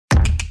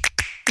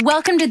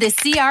Welcome to the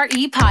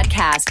CRE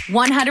Podcast,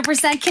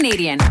 100%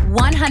 Canadian,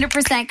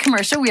 100%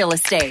 commercial real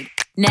estate.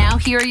 Now,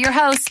 here are your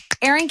hosts,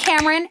 Aaron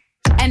Cameron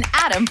and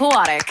Adam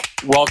Pawatic.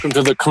 Welcome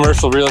to the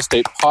Commercial Real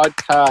Estate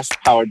Podcast,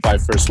 powered by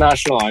First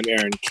National. I'm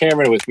Aaron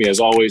Cameron. With me,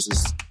 as always,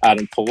 is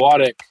Adam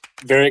Pawatic.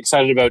 Very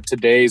excited about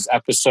today's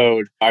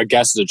episode. Our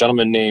guest is a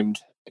gentleman named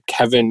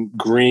Kevin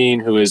Green,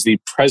 who is the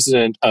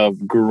president of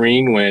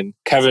Greenwin.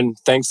 Kevin,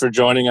 thanks for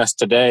joining us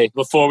today.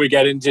 Before we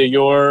get into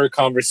your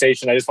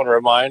conversation, I just want to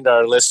remind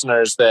our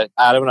listeners that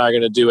Adam and I are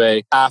going to do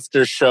a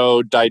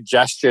after-show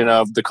digestion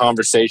of the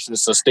conversation.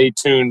 So stay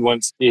tuned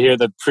once you hear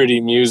the pretty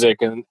music.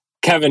 And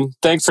Kevin,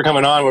 thanks for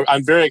coming on.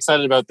 I'm very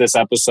excited about this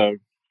episode.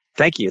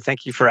 Thank you.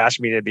 Thank you for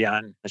asking me to be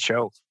on the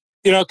show.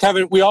 You know,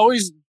 Kevin, we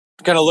always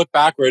kind of look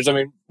backwards. I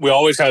mean, we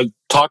always kind of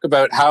talk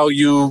about how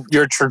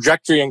your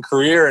trajectory and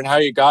career and how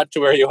you got to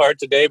where you are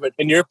today. But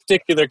in your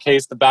particular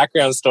case, the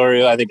background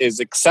story, I think, is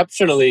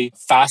exceptionally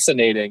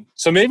fascinating.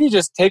 So maybe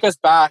just take us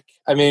back.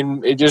 I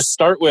mean, just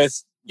start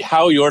with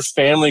how your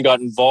family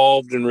got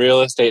involved in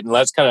real estate, and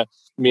let's kind of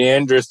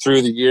meander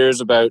through the years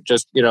about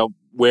just, you know,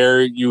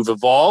 where you've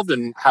evolved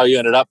and how you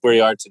ended up where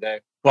you are today.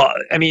 Well,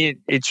 I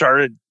mean, it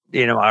started,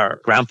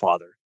 our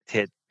grandfather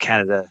hit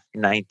Canada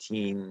around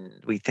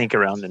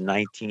the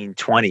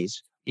 1920s.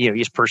 He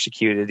was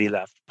persecuted. He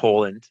left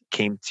Poland,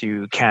 came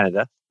to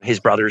Canada. His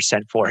brothers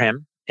sent for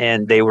him,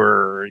 and they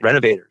were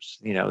renovators,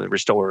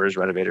 restorers,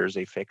 renovators.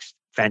 They fixed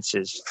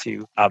fences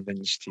to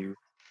ovens to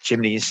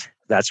chimneys.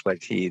 That's what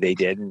they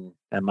did. And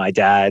my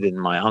dad and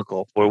my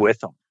uncle were with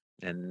them.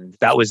 And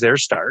that was their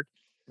start.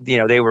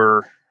 They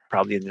were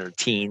probably in their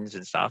teens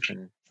and stuff,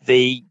 and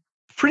they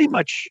pretty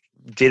much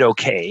did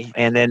okay.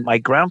 And then my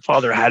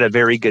grandfather had a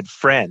very good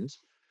friend,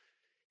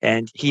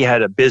 and he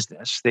had a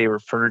business. They were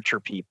furniture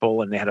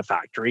people, and they had a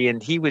factory,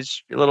 and he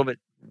was a little bit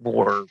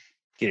more,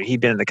 he'd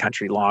been in the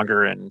country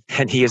longer, and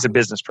he is a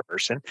business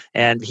person,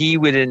 and he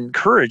would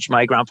encourage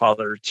my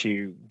grandfather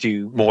to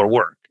do more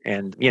work.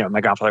 And,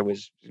 my grandfather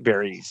was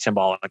very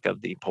symbolic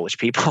of the Polish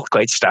people,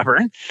 quite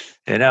stubborn,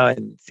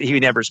 and he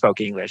never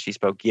spoke English. He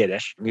spoke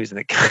Yiddish. He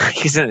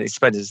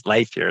spent his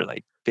life here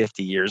like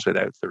 50 years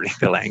without learning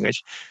the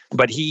language.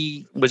 But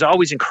he was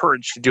always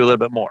encouraged to do a little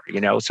bit more,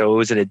 so it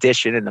was an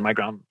addition. And then my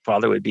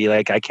grandfather would be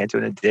like, I can't do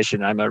an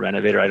addition. I'm a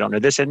renovator. I don't know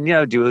this. And,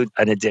 do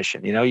an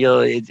addition, you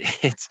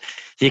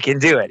can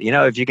do it.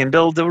 If you can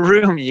build a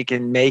room, you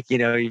can make,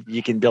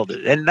 you can build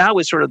it. And that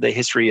was sort of the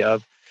history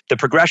of the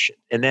progression.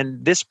 And then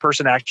this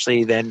person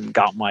actually then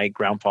got my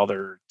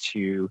grandfather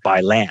to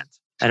buy land.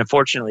 And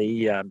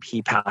unfortunately,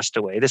 he passed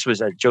away. This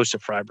was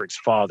Joseph Freiberg's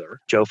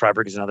father. Joe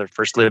Freiberg is another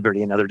First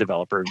Liberty, another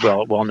developer,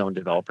 well-known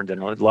developer, did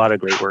a lot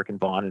of great work in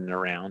Vaughan and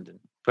around, and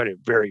quite a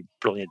very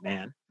brilliant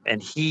man.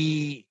 And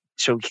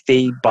so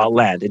they bought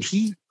land, and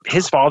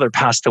his father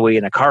passed away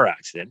in a car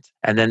accident.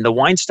 And then the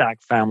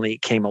Weinstock family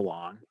came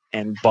along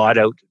and bought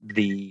out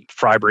the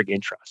Freiberg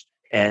interest.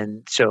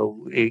 And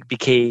so it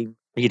became,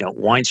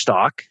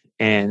 Weinstock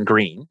and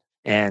Green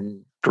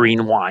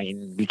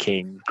Wine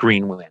became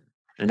Greenwin.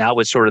 And that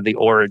was sort of the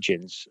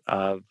origins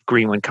of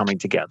Greenwin coming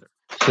together.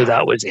 So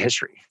that was the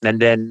history. And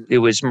then it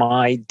was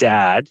my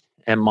dad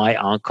and my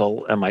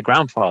uncle and my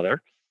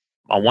grandfather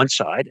on one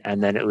side.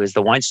 And then it was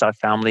the Weinstock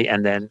family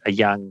and then a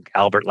young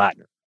Albert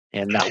Latner.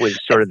 And that was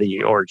sort of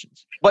the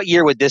origins. What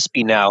year would this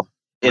be now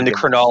in the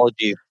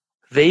chronology?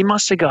 They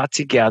must have got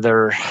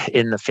together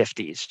in the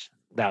 50s.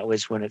 That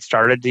was when it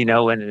started,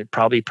 and it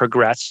probably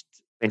progressed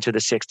into the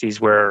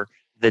 60s where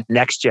the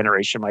next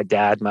generation, my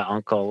dad, my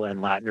uncle,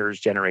 and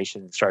Latner's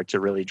generation started to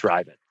really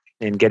drive it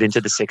and get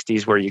into the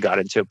 60s where you got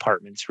into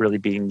apartments really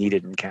being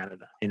needed in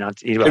Canada,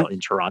 in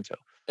Toronto.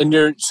 And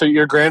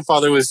your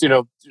grandfather was,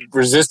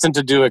 resistant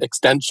to do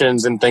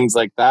extensions and things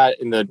like that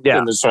in the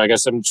sort of, I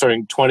guess I'm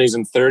sorry, 20s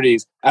and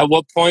 30s. At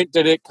what point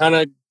did it kind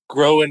of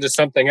grow into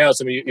something else?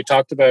 I mean, you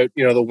talked about,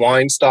 the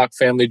Weinstock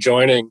family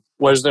joining.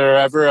 Was there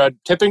ever a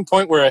tipping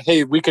point where,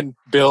 hey, we can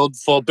build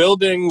full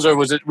buildings, or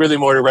was it really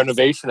more to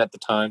renovation at the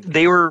time?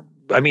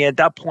 At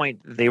that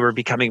point, they were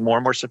becoming more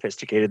and more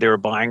sophisticated. They were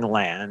buying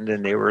land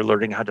and they were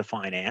learning how to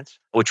finance,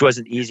 which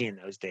wasn't easy in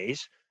those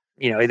days.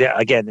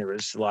 Again, there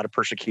was a lot of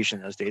persecution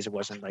in those days. It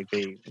wasn't like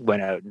they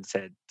went out and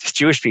said,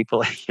 Jewish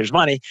people, here's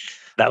money.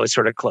 That was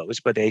sort of close,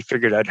 but they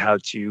figured out how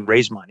to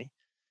raise money.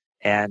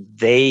 And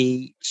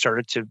they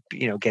started to,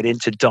 get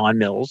into Don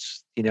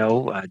Mills,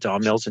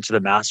 Don Mills into the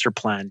master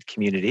planned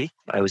community.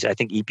 I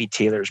think E.P.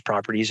 Taylor's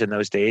properties in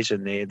those days.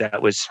 And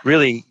that was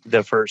really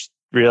the first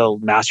real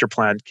master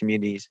planned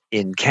communities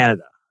in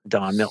Canada,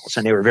 Don Mills.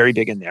 And they were very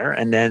big in there.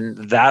 And then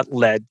that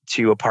led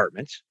to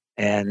apartments.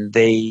 And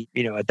they,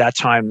 at that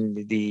time,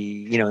 in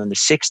the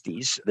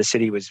 60s, the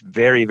city was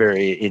very,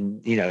 very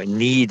in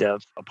need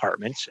of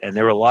apartments. And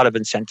there were a lot of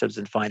incentives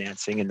and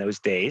financing in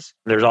those days.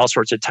 There's all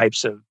sorts of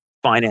types of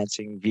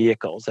financing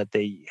vehicles that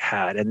they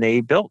had, and they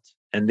built.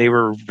 And they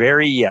were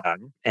very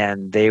young,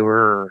 and they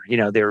were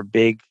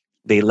big.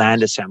 They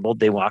land assembled.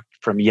 They walked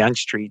from Yonge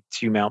Street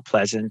to Mount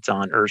Pleasant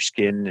on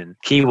Erskine and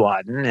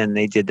Keewatin, and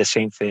they did the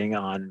same thing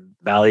on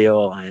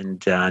Balliol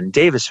and on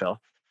Davisville.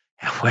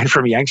 Went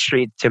from Yonge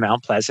Street to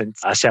Mount Pleasant,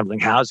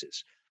 assembling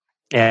houses.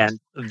 And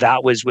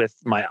that was with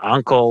my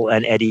uncle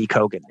and Eddie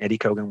Cogan. Eddie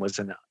Cogan was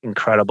an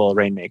incredible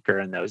rainmaker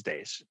in those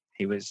days.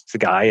 He was the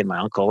guy and my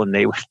uncle, and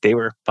they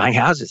were buying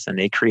houses, and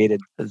they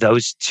created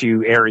those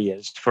two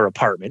areas for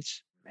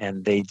apartments.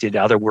 And they did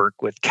other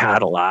work with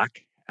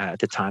Cadillac. At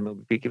the time,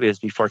 it was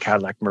before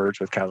Cadillac merged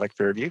with Cadillac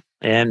Fairview.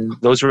 And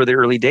those were the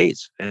early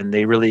days, and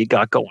they really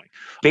got going.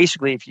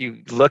 Basically, if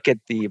you look at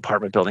the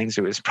apartment buildings,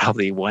 it was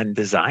probably one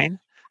design.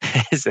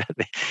 It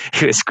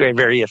was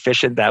very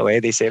efficient that way.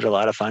 They saved a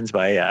lot of funds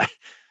by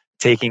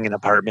taking an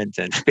apartment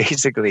and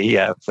basically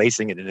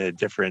placing it in a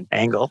different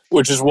angle.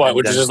 Which is what?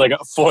 Which is just like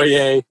a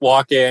foyer,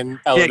 walk-in,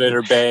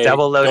 elevator bay.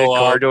 Double-loaded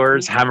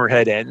corridors,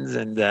 hammerhead ends,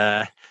 and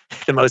the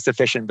most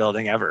efficient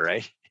building ever,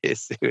 right? It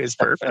was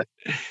perfect.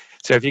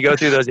 So if you go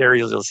through those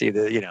areas, you'll see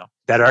that,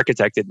 that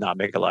architect did not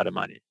make a lot of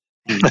money.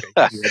 He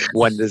had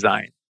one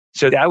design.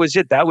 So that was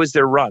it. That was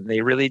their run.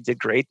 They really did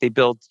great. They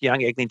built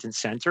Yonge Eglinton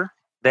Centre.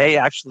 They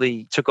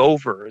actually took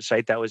over a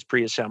site that was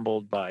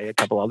pre-assembled by a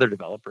couple other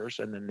developers,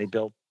 and then they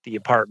built the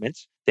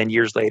apartments. Then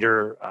years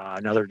later,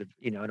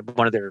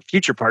 one of their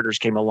future partners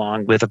came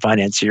along with a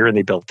financier, and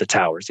they built the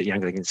towers at Yonge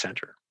Eglinton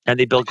Centre. And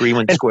they built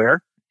Greenwin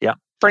Square. Yeah.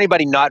 For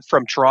anybody not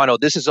from Toronto,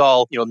 this is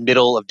all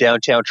middle of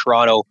downtown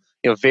Toronto.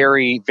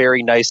 Very,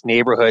 very nice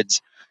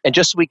neighborhoods. And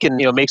just so we can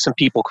make some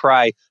people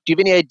cry, do you have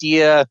any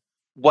idea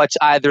what's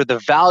either the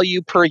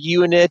value per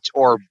unit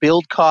or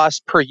build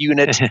cost per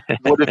unit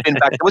would have been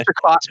back then? What's your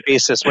cost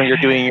basis when you're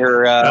doing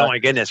your oh my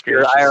goodness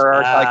gracious, your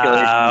IRR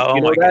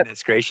calculations?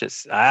 Goodness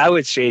gracious! I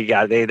would say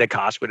the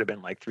cost would have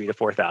been like $3,000 to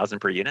 $4,000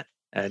 per unit,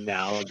 and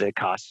now the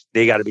cost,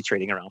 they got to be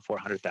trading around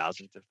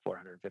 $400,000 to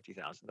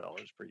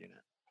 $450,000 per unit.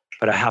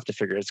 But I have to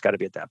figure it's got to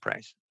be at that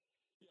price.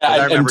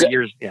 I remember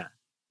years. Yeah.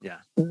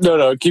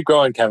 No, keep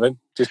going, Kevin.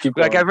 Just keep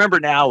going. Like I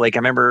remember now,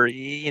 even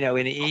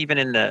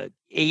in the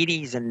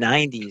 80s and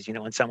 90s,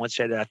 when someone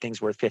said that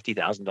thing's worth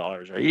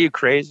 $50,000, are you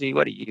crazy?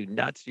 What are you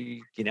nuts?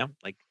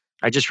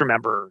 I just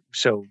remember.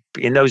 So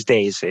in those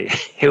days,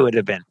 it would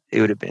have been,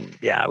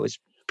 it was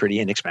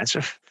pretty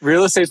inexpensive.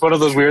 Real estate's one of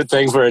those weird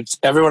things where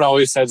everyone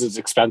always says it's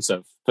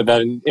expensive, but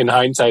then in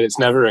hindsight, it's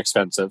never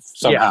expensive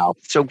somehow.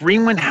 Yeah. So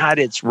Greenwin had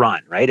its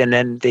run, right? And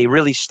then they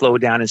really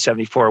slowed down in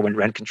 74 when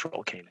rent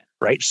control came in.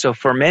 Right. So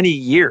for so many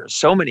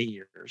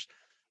years,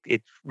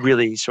 it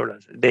really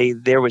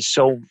there was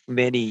so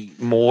many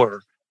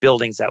more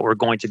buildings that were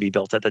going to be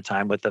built at the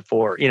time with the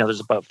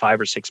there's about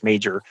 5 or 6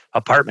 major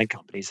apartment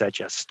companies that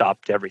just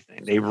stopped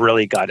everything. They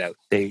really got out.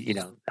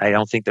 I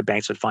don't think the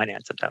banks would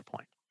finance at that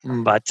point.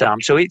 But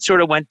so it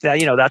sort of went,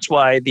 that's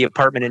why the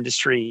apartment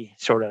industry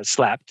sort of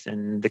slept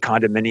and the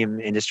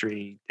condominium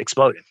industry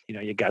exploded.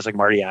 You guys like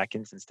Marty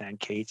Atkins and Stan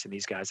Cates and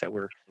these guys that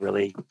were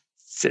really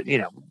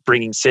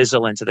bringing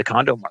sizzle into the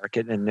condo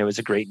market, and there was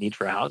a great need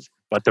for housing.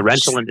 But the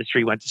rental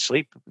industry went to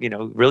sleep.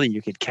 Really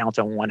you could count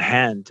on one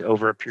hand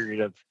over a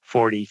period of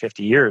 40,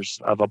 50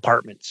 years of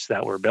apartments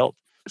that were built.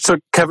 So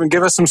Kevin,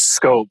 give us some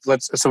scope.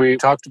 So we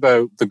talked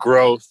about the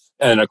growth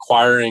and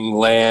acquiring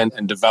land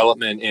and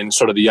development in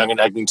sort of the Yonge and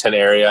Eglinton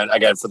area. And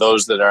again, for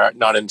those that are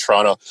not in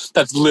Toronto,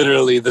 that's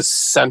literally the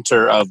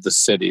center of the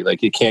city.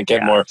 Like you can't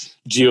get more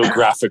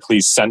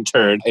geographically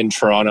centered in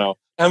Toronto.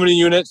 How many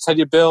units had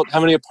you built? How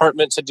many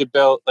apartments had you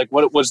built? Like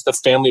what was the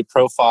family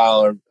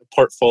profile or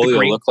portfolio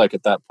look like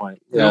at that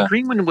point? Yeah.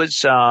 Greenwin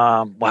was,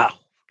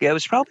 it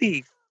was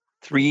probably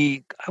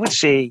I would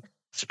say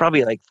it's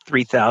probably like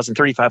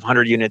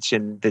 3,500 units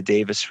in the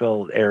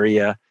Davisville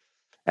area.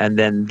 And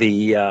then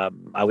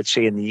I would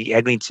say in the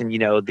Eglinton,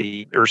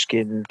 the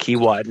Erskine,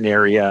 Keewatin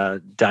area,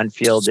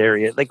 Dunfield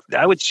area, like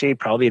I would say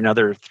probably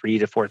another 3,000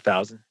 to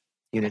 4,000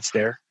 units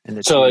there.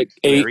 So like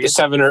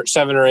 7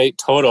 or 8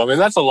 total. I mean,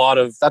 that's a lot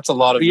of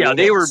Yeah,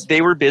 units.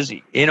 they were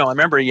busy. I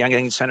remember Yonge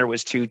Eglinton Centre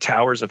was 2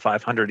 towers of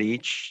 500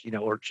 each,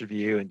 Orchard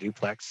View and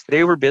duplex.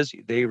 They were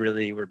busy. They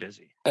really were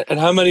busy. And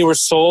how many were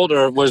sold,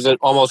 or was it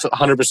almost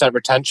 100%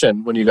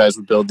 retention when you guys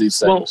would build these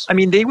things? Well, I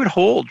mean, they would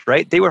hold,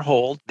 right? They would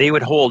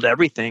hold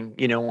everything,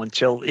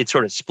 until it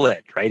sort of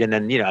split, right? And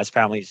then, as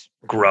families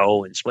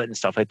grow and split and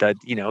stuff like that,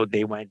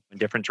 they went in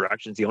different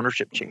directions. The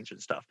ownership changed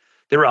and stuff.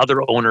 There were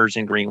other owners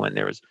in Greenwin.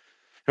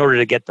 In order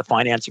to get the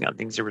financing on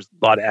things, there was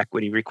a lot of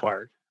equity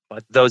required.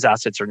 But those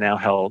assets are now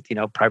held,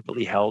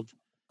 privately held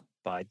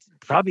by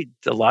probably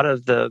a lot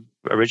of the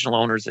original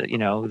owners,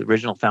 the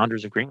original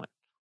founders of Greenwin,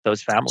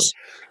 those families.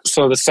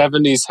 So the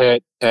 70s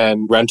hit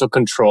and rental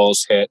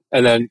controls hit,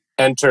 and then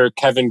enter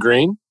Kevin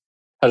Green.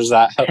 How does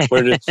that?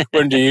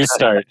 When do you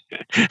start?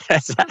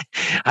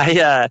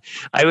 I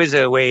was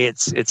away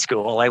at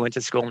school. I went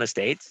to school in the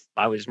States.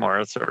 I was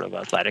more sort of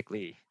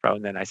athletically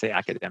prone than I say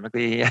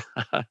academically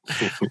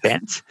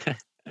bent.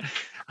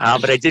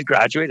 But I did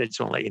graduate. I just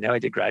want to let you know I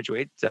did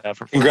graduate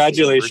from.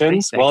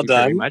 Congratulations! Well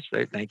done. Very much.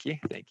 Thank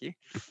you.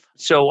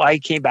 So I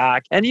came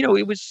back, and it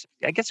was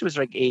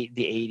like the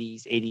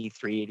 80s,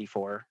 83,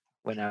 84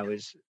 when I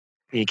was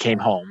he came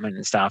home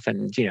and stuff.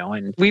 And,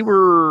 and we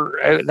were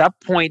at that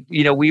point,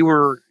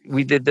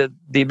 we did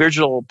the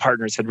original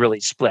partners had really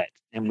split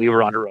and we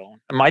were on our own.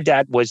 And my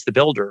dad was the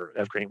builder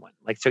of Greenwind.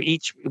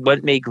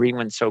 What made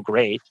Greenwind so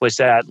great was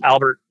that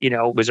Albert,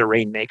 was a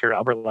rainmaker.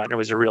 Albert Lattner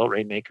was a real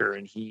rainmaker,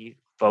 and he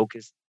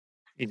focused,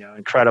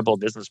 incredible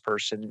business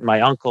person.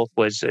 My uncle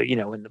was, in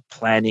the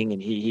planning,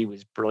 and he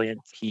was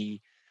brilliant.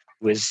 He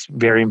was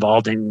very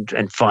involved in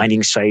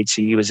finding sites.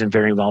 He was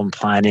very involved in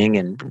planning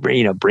and,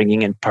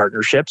 bringing in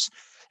partnerships.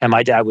 And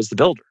my dad was the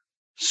builder.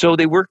 So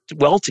they worked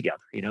well together.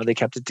 They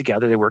kept it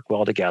together. They worked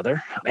well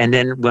together. And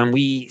then when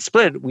we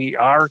split,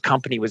 our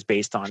company was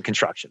based on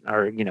construction.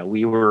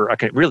 We were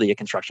really a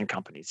construction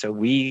company. So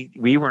we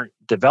weren't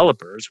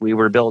developers. We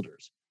were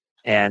builders.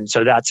 And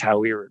so that's how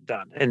we were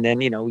done. And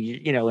then,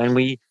 and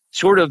we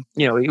sort of,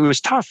 it was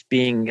tough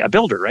being a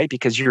builder, right?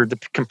 Because you're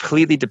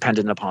completely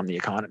dependent upon the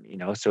economy,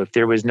 So if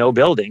there was no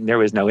building, there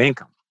was no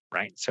income,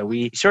 right? So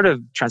we sort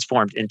of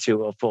transformed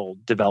into a full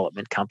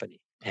development company.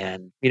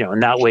 And, in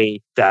that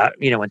way that,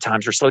 when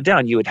times were slowed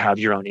down, you would have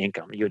your own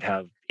income. You would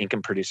have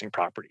income producing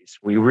properties.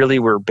 We really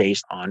were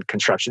based on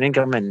construction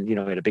income, and, we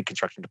had a big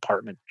construction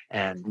department.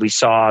 And we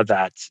saw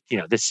that,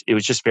 it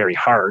was just very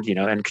hard,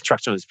 and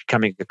construction was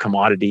becoming a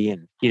commodity,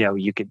 and,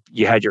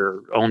 you had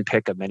your own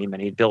pick of many,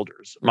 many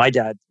builders. My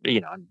dad,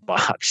 I'm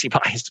obviously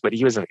biased, but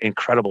he was an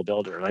incredible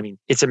builder. I mean,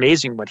 it's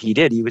amazing what he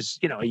did. He was,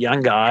 a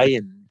young guy,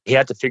 and he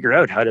had to figure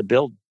out how to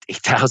build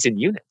 8,000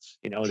 units.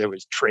 There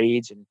was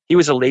trades, and he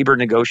was a labor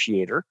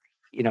negotiator.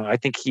 I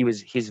think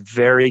he's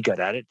very good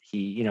at it.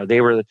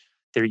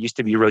 There used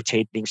to be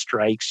rotating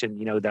strikes,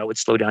 and, that would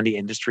slow down the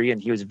industry.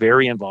 And he was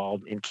very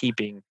involved in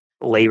keeping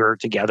labor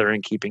together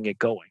and keeping it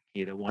going.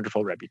 He had a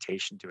wonderful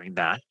reputation doing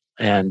that.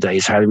 And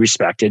he's highly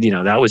respected.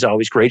 That was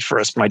always great for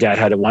us. My dad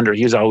had a wonder.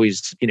 He was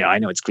always, I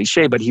know it's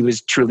cliche, but he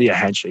was truly a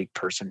handshake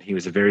person. He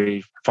was a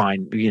very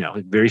fine,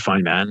 very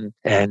fine man.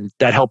 And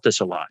that helped us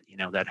a lot.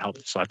 That helped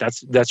us a lot.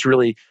 That's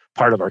really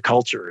part of our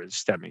culture, is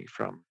stemming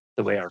from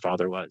the way our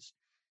father was.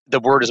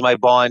 The word is my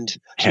bond,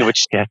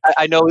 which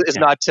I know is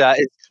not,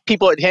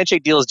 people,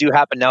 handshake deals do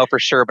happen now for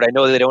sure, but I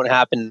know they don't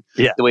happen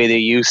the way they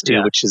used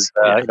to, which is,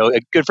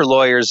 good for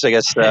lawyers, I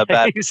guess.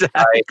 Bad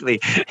exactly.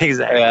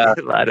 Yeah.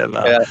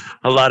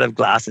 A lot of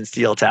glass and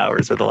steel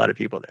towers with a lot of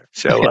people there.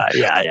 So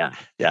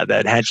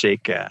that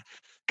handshake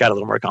got a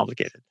little more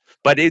complicated.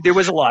 But there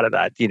was a lot of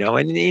that,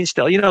 and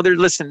still,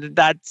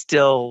 that's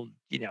still,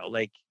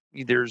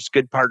 there's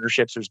good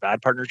partnerships, there's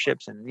bad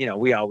partnerships. And,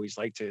 we always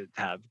like to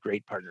have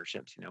great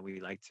partnerships.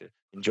 We like to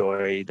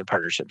enjoy the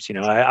partnerships.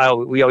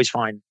 We always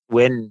find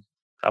when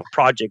a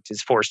project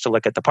is forced to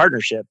look at the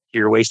partnership,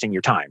 you're wasting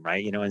your time,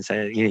 right? And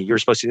say, you're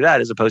supposed to do that,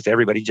 as opposed to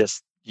everybody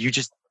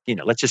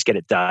let's just get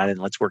it done and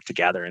let's work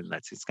together, and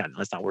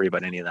let's not worry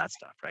about any of that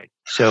stuff, right?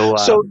 So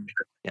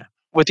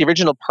with the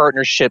original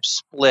partnership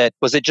split,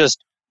 was it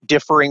just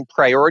differing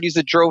priorities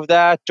that drove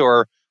that,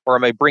 or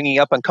am I bringing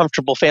up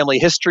uncomfortable family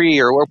history,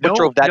 or what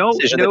drove that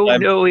decision?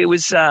 No. It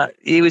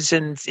was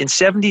in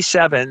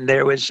 77.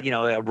 There was, a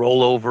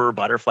rollover,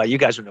 butterfly. You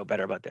guys would know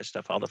better about that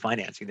stuff. All the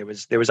financing.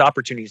 There was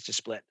opportunities to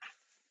split.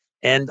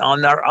 And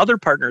on our other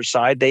partner's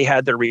side, they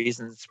had their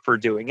reasons for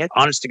doing it.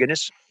 Honest to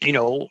goodness,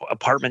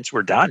 apartments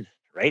were done,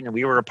 right? And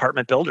we were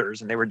apartment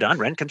builders, and they were done.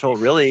 Rent control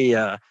really,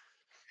 it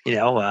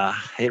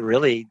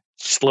really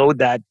slowed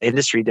that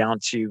industry down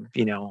to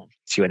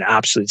an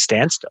absolute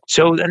standstill.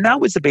 So, and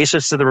that was the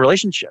basis of the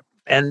relationship.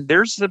 And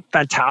there's a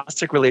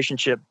fantastic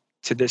relationship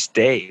to this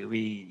day.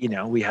 We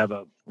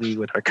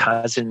with our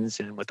cousins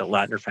and with the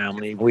Lattner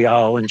family, we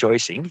all enjoy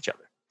seeing each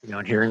other,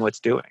 and hearing what's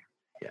doing.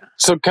 Yeah.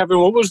 So, Kevin,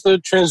 what was the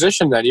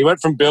transition then? You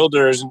went from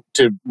builders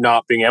to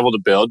not being able to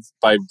build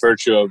by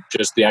virtue of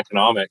just the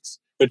economics,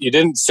 but you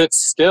didn't sit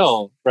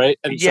still, right?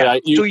 And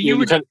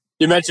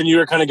you mentioned you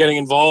were kind of getting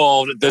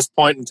involved at this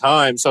point in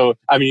time. So,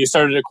 you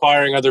started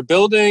acquiring other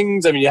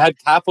buildings. You had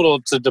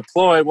capital to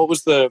deploy. What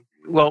was the...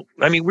 Well,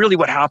 really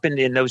what happened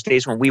in those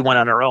days when we went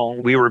on our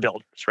own, we were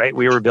builders, right?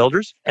 We were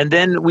builders. And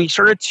then we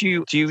started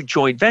to do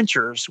joint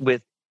ventures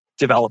with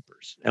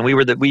developers, and we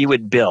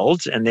would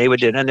build and they would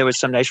do, and there was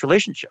some nice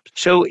relationships.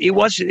 So it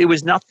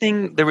was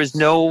nothing. There was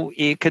no.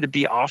 It could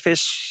be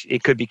office.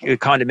 It could be a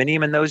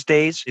condominium in those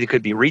days. It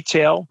could be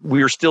retail.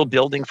 We were still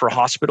building for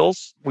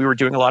hospitals. We were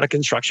doing a lot of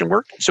construction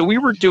work. So we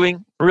were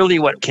doing really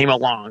what came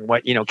along,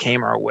 what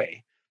came our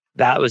way.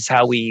 That was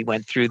how we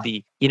went through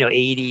the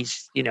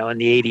 80s, in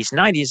the 80s,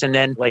 90s, and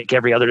then like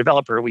every other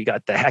developer, we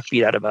got the heck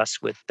beat out of us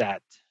with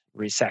that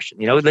recession.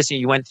 Listen,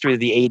 you went through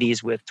the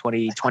 80s with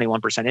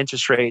 21%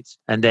 interest rates,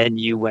 and then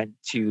you went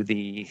to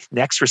the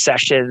next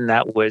recession.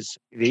 That was,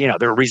 there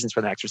were reasons for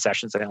the next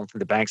recessions. I don't think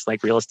the banks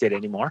like real estate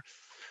anymore.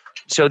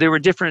 So there were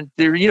different,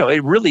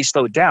 it really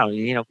slowed down.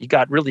 You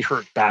got really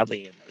hurt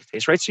badly in those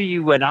days, right? So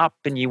you went up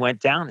and you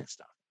went down and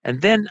stuff.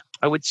 And then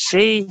I would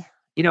say,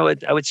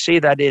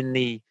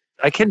 that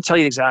I can't tell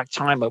you the exact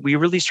time, but we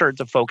really started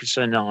to focus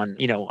in on,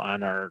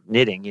 on our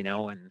knitting,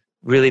 and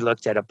really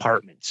looked at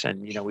apartments,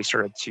 and we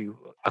started to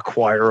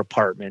acquire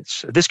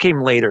apartments. This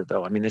came later,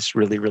 though. I mean, this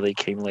really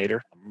came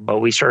later. But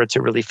we started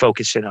to really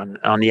focus in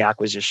on the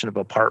acquisition of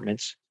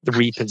apartments, the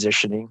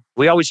repositioning.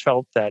 We always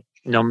felt that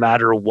no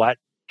matter what,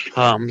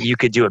 you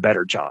could do a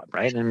better job,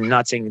 right? And I'm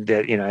not saying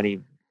that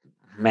any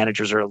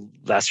managers are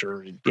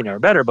lesser, or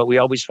better, but we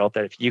always felt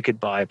that if you could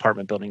buy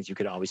apartment buildings, you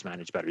could always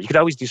manage better. You could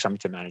always do something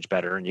to manage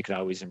better, and you could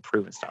always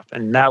improve and stuff.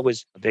 And that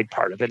was a big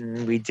part of it.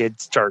 And we did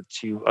start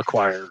to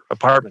acquire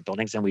apartment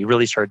buildings, and we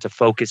really started to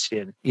focus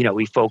in,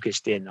 we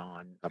focused in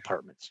on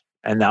apartments.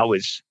 And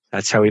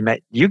that's how we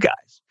met you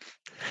guys.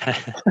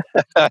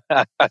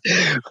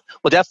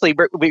 Well, definitely,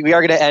 we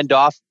are going to end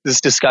off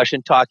this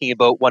discussion talking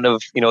about one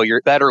of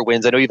your better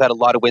wins. I know you've had a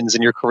lot of wins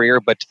in your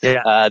career, but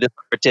this in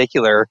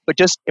particular. But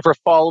just if we're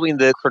following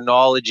the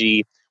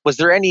chronology, was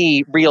there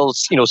any real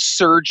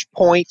surge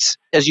points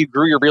as you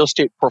grew your real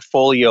estate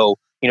portfolio?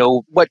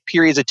 What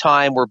periods of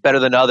time were better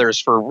than others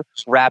for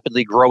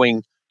rapidly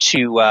growing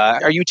to?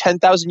 Are you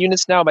 10,000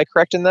 units now? Am I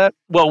correct in that?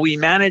 Well, we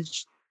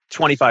manage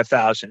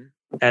 25,000,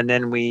 and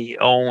then we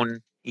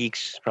own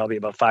each probably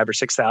about 5,000 or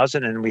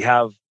 6,000, and we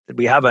have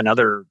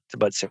another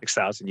about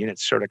 6,000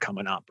 units sort of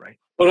coming up, right?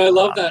 Well, I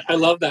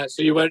love that.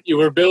 So you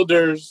were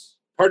builders,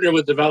 partnered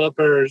with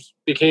developers,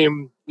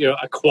 became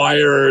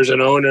acquirers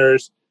and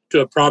owners to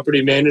a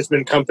property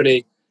management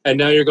company, and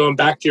now you're going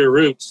back to your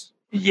roots.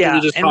 Yeah,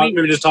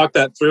 maybe just talk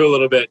that through a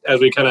little bit as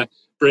we kind of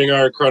bring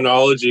our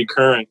chronology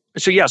current.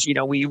 So yes,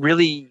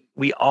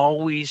 we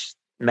always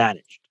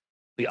managed,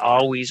 we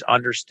always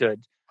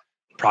understood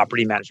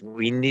property management.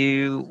 We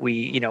knew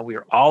we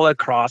were all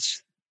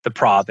across the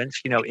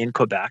province, in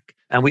Quebec,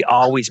 and we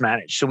always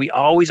managed. So we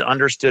always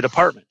understood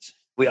apartments.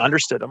 We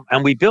understood them,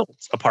 and we built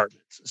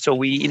apartments. So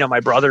my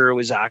brother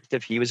was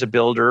active. He was a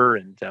builder,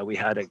 and we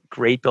had a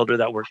great builder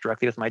that worked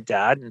directly with my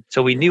dad. And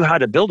so we knew how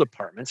to build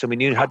apartments, and we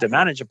knew how to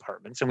manage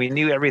apartments, and we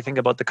knew everything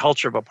about the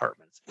culture of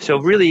apartments. So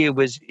really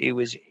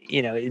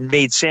it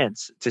made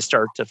sense to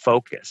start to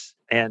focus.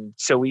 And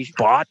so we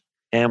bought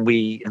and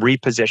we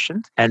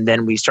repositioned, and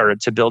then we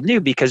started to build new,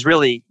 because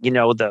really,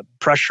 the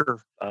pressure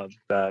of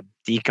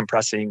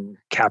decompressing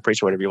cap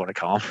rates, whatever you want to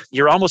call them,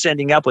 you're almost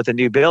ending up with a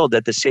new build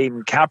at the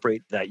same cap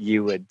rate that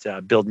you would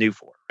build new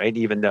for, right?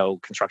 Even though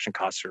construction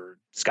costs are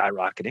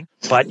skyrocketing,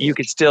 but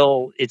it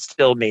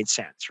still made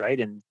sense,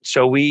 right? And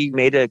so we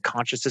made a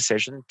conscious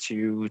decision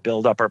to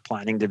build up our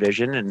planning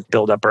division and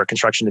build up our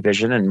construction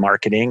division and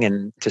marketing,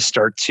 and to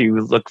start to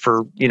look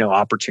for,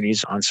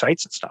 opportunities on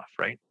sites and stuff,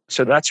 right?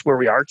 So that's where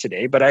we are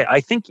today. But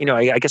I think,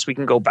 I guess we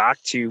can go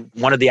back to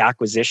one of the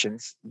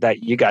acquisitions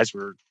that you guys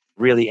were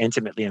really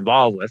intimately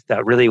involved with,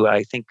 that really,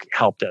 I think,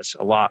 helped us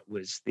a lot,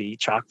 was the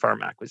Chalk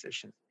Farm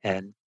acquisition.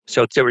 And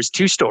so there was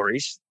two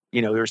stories.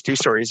 There was two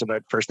stories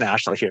about First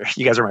National here.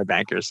 You guys are my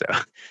bankers, so.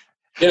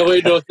 Yeah,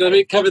 wait, no,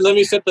 Kevin, let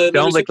me set the...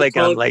 Don't look like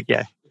I'm like,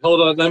 yeah.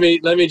 Hold on, let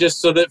me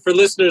just, so that for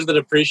listeners that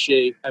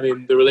appreciate,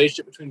 the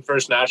relationship between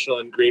First National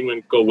and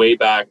Greenwin go way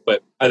back,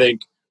 but I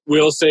think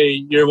we'll say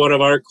you're one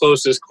of our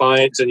closest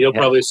clients, and you'll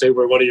probably say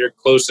we're one of your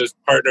closest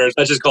partners.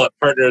 Let's just call it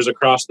partners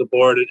across the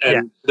board.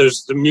 And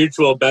there's the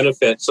mutual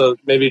benefit. So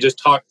maybe just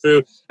talk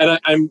through. And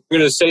I'm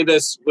going to say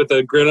this with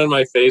a grin on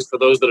my face for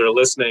those that are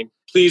listening.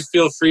 Please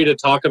feel free to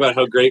talk about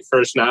how great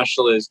First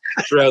National is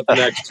throughout the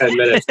next 10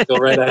 minutes. Go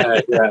right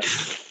ahead. Yeah.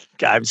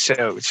 I'm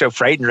so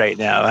frightened right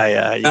now.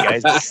 You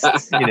guys,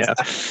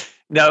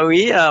 No,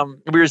 we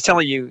were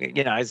telling you,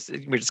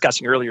 we were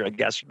discussing earlier, I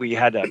guess, we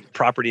had a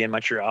property in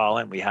Montreal,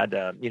 and we had,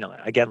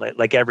 again,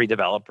 like every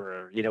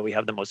developer, we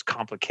have the most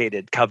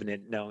complicated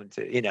covenant known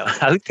to,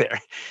 out there.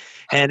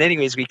 And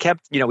anyways, we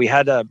kept, we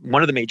had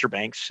one of the major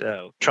banks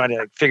trying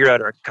to figure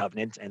out our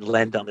covenant and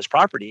lend on this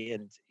property.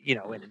 And,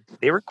 and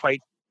they were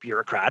quite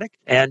bureaucratic,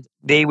 and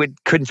they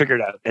couldn't figure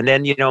it out. And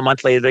then, a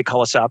month later, they call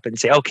us up and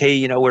say,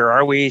 okay, where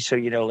are we? So,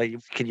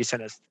 can you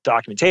send us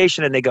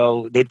documentation? And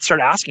they'd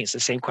start asking us the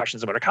same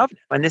questions about our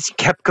covenant. And this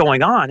kept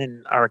going on.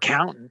 And our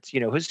accountant,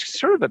 who's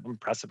sort of an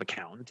impressive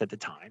accountant at the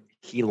time,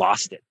 he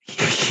lost it.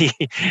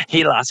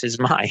 He lost his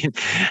mind,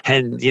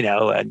 and,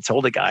 and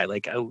told the guy,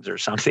 like, oh,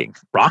 there's something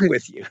wrong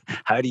with you.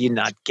 How do you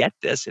not get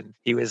this? And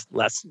he was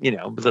less,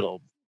 a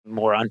little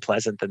more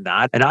unpleasant than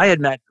that. And I had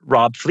met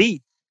Rob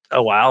Fleet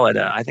a while at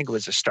I think it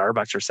was a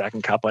Starbucks or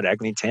Second Cup at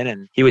Eglinton,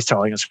 and he was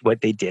telling us what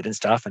they did and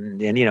stuff.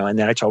 And then, and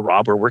then I told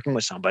Rob we're working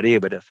with somebody,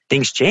 but if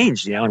things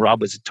changed, and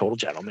Rob was a total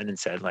gentleman and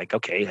said, like,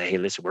 okay, hey,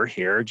 listen, we're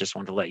here. Just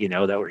wanted to let you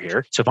know that we're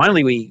here. So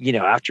finally we,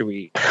 after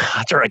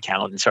our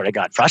accountant sort of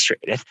got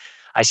frustrated,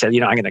 I said, I'm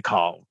going to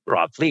call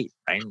Rob Fleet,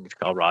 right? And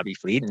call Robbie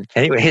Fleet. And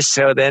anyway,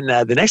 so then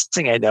the next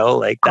thing I know,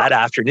 like that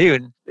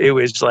afternoon, it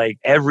was like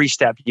every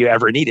step you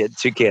ever needed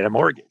to get a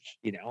mortgage,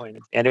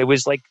 and it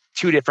was like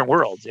two different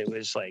worlds. It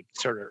was like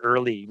sort of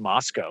early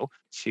Moscow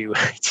to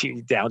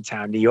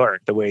downtown New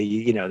York, the way,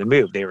 the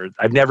move.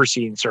 I've never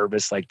seen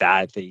service like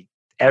that.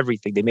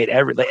 Everything. They made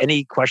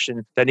any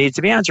question that needed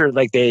to be answered.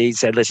 Like they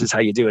said, this is how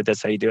you do it.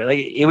 That's how you do it. Like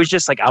it was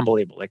just like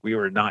unbelievable. Like we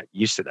were not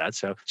used to that.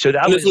 So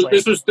that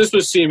this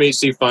was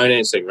CMHC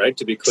financing, right?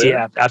 To be clear.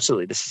 Yeah,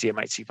 absolutely. This is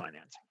CMHC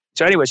financing.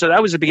 So anyway, so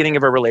that was the beginning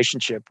of our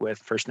relationship with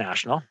First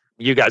National.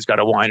 You guys got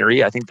a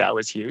winery. I think that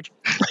was huge.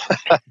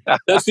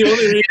 That's the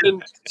only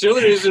reason. It's the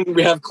only reason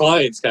we have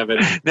clients, Kevin.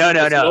 No,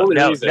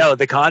 Reason.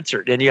 the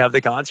concert. And you have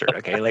the concert.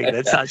 Okay, like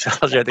that's not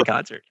tells you at the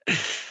concert.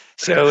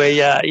 So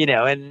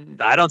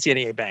and I don't see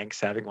any banks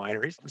having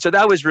wineries. So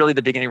that was really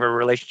the beginning of our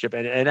relationship.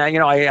 And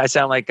I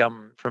sound like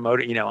I'm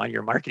promoting, on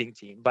your marketing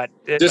team, but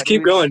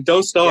keep going.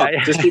 Don't stop.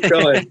 Yeah. Just keep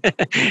going.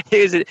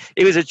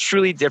 It was a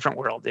truly different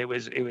world. It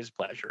was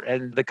pleasure,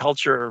 and the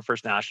culture of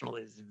First National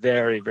is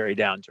very, very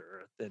down to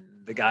earth, and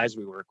the guys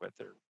we work with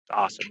are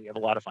awesome. We have a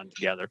lot of fun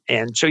together.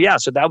 And so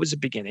that was the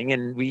beginning,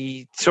 and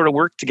we sort of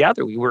worked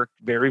together. We worked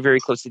very, very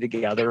closely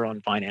together on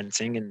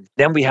financing, and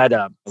then we had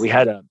a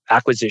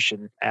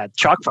acquisition at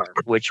Chalk Farm,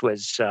 which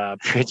was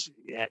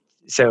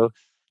so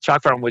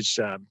Chalk Farm was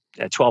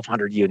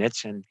 1,200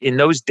 units, and in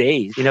those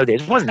days,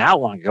 it wasn't that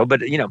long ago,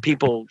 but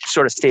people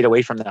sort of stayed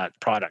away from that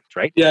product,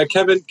 right? Yeah,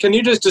 Kevin, can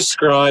you just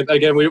describe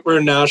again? We're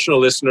a national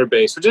listener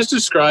base, so just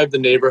describe the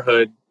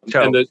neighborhood.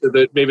 And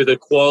maybe the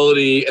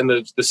quality and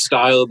the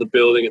style of the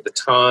building at the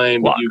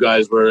time that you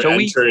guys were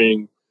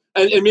entering.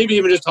 And maybe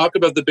even just talk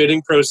about the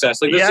bidding process.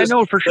 For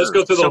sure. Let's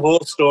go through the whole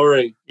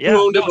story. Yeah,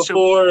 who owned it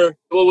before?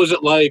 What was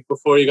it like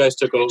before you guys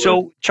took over?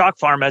 So Chalk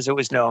Farm, as it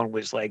was known,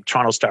 was like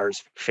Toronto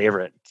Star's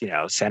favorite,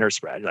 center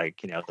spread.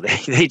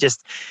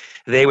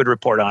 They would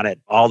report on it,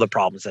 all the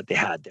problems that they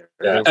had there.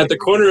 Yeah. At the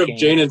corner of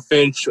Jane and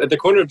Finch. At the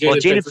corner of Jane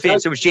and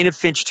Finch. It was Jane and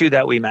Finch too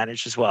that we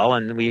managed as well,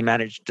 and we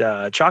managed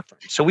Chalk Farm.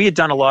 So we had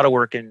done a lot of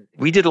work, and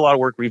we did a lot of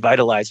work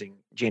revitalizing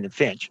Jane and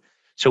Finch.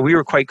 So we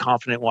were quite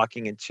confident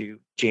walking into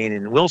Jane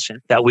and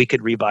Wilson that we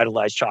could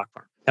revitalize Chalk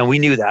Farm. And we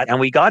knew that. And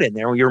we got in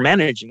there. We were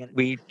managing it.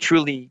 We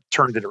truly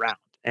turned it around.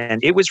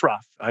 And it was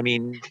rough. I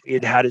mean,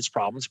 it had its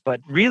problems. But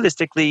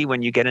realistically,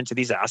 when you get into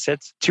these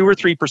assets, 2 or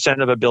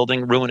 3% of a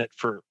building ruin it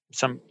for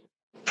some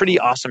pretty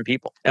awesome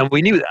people. And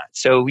we knew that.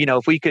 So,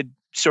 if we could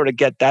sort of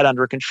get that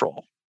under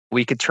control,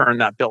 we could turn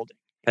that building.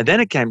 And then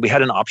again, we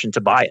had an option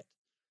to buy it.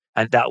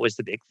 And that was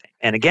the big thing.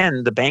 And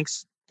again, the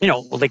banks,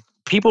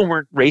 people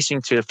weren't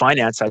racing to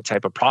finance that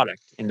type of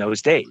product in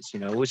those days.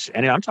 It was,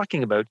 and I'm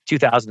talking about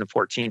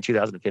 2014,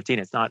 2015.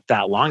 It's not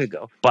that long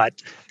ago,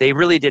 but they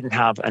really didn't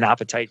have an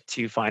appetite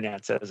to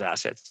finance those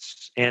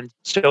assets. And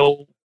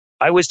so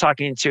I was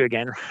talking to,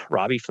 again,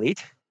 Robbie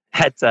Fleet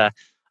at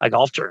a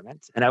golf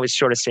tournament. And I was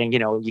sort of saying,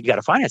 you got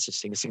to finance this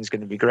thing. This thing's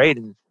going to be great.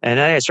 And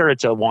I started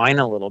to whine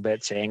a little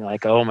bit, saying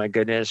like, oh my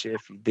goodness,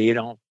 if they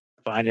don't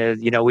find it,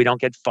 we don't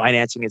get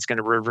financing, it's going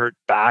to revert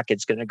back.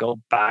 It's going to go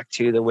back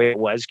to the way it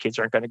was. Kids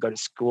aren't going to go to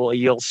school.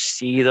 You'll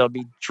see there'll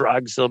be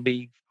drugs, there'll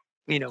be,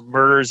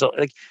 murders.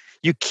 Like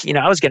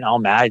I was getting all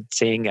mad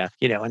saying,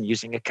 and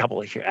using a couple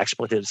of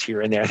expletives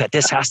here and there, that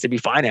this has to be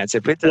financed.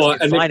 If it doesn't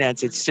get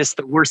financed, it's just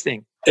the worst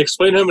thing.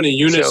 Explain how many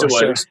units it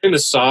was. Explain the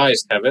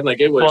size, Kevin. Like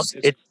it was.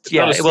 It's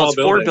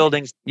 4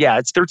 buildings. Yeah,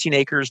 it's 13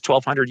 acres,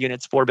 1,200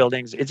 units, 4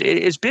 buildings.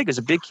 It's big. It's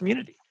a big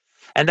community,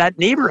 and that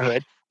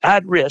neighborhood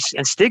at risk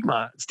and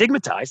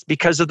stigmatized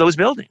because of those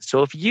buildings.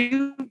 So if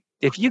you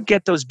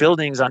get those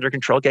buildings under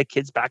control, get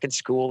kids back in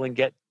school, and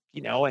get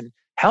and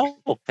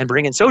help and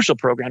bring in social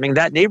programming,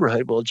 that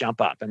neighborhood will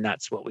jump up, and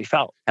that's what we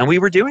felt. And we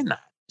were doing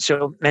that.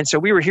 So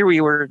we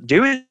were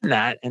doing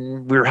that,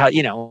 and we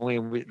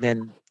were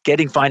then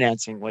getting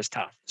financing was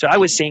tough. So I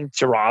was saying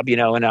to Rob,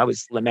 and I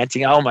was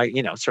lamenting,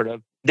 sort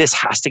of, this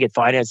has to get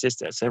financed,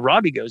 this. And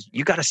Robbie goes,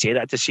 you got to say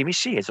that to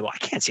CMHC. I said, well, I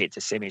can't say it to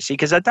CMHC,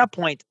 because at that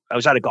point I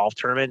was at a golf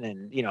tournament,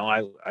 and,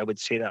 I would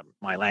say that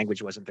my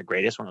language wasn't the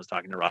greatest when I was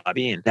talking to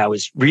Robbie. And I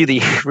was really,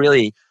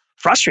 really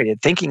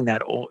frustrated, thinking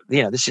that,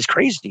 this is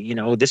crazy.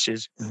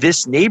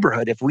 This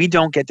neighborhood, if we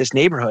don't get this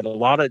neighborhood,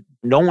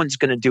 no one's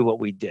going to do what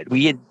we did.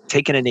 We had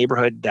taken a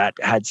neighborhood that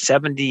had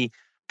 70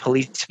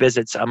 police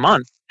visits a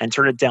month and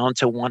turn it down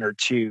to 1 or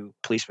 2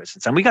 police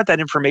visits. And we got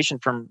that information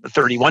from the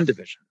 31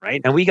 division,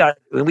 right? And we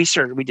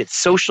did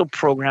social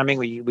programming.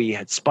 We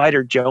had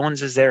Spider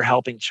Jones is there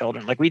helping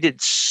children. Like, we did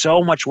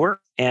so much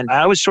work. And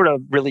I was sort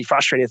of really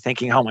frustrated,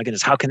 thinking, oh my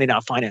goodness, how can they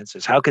not finance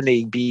this? How can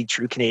they be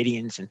true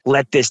Canadians and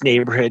let this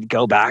neighborhood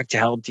go back to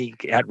health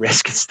at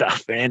risk and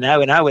stuff? And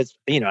I was,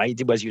 I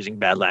was using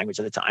bad language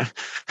at the time.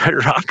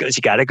 Rob goes,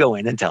 you got to go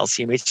in and tell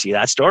CMHC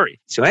that story.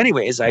 So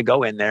anyways, I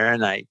go in there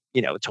and I,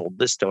 told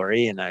the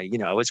story, and I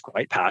was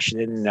quite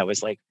passionate, and I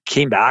was like,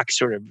 came back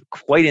sort of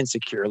quite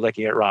insecure,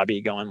 looking at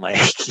Robbie going like,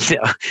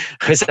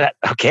 was that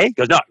okay? He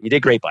goes, no, you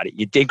did great, buddy.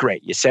 You did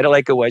great. You said it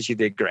like it was. You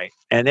did great.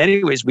 And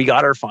anyways, we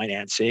got our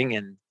financing,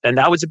 and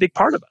that was a big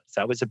part of us.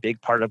 That was a big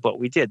part of what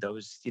we did.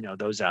 Those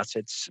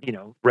assets,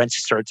 rents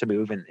started to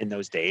move in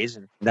those days.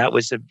 And that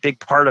was a big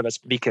part of us,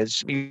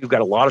 because we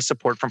got a lot of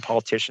support from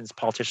politicians.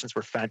 Politicians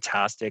were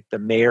fantastic. The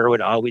Mayor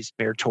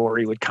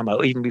Tory would come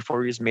out, even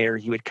before he was mayor,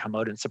 he would come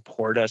out and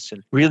support us.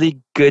 And really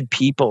good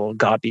people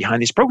got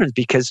behind these programs,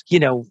 because,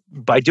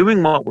 by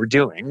doing what we're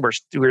doing,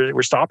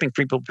 we're stopping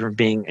people from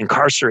being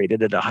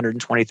incarcerated at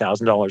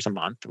 $120,000 a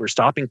month. We're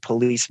stopping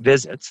police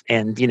visits,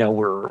 and,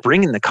 we're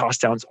bringing the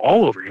cost downs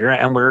all over here.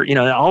 And we're,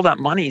 all that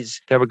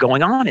monies that were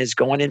going on is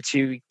going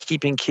into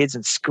keeping kids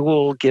in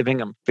school, giving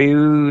them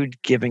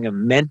food, giving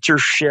them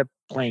mentorship,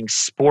 playing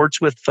sports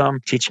with them,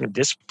 teaching them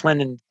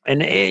discipline.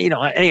 And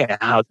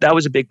anyhow, that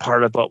was a big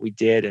part of what we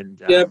did. And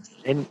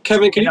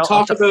Kevin, can you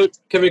talk about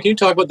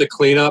the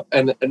cleanup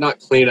and not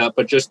cleanup,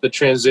 but just the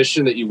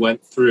transition that you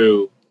went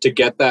through to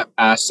get that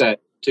asset,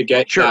 to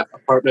get that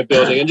apartment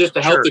building, and just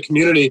to help the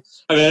community?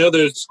 I mean, I know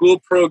there's school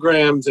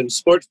programs and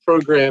sports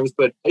programs,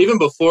 but even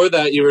before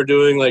that, you were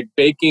doing like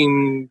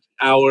baking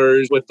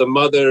hours with the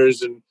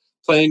mothers and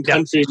playing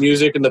country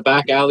music in the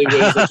back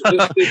alleyways.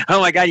 Oh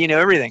my God, you know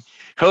everything.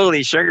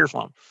 Holy sugar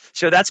plum.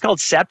 So that's called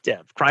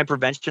CEPDEV, Crime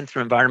Prevention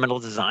Through Environmental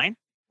Design.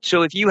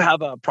 So if you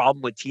have a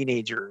problem with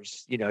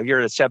teenagers, you're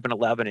at a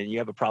 7-Eleven and you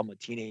have a problem with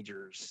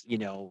teenagers,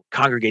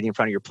 congregating in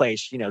front of your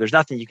place, there's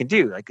nothing you can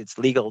do. Like, it's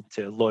legal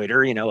to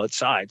loiter,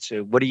 outside.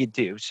 So what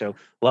do? So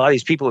a lot of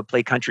these people would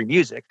play country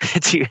music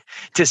to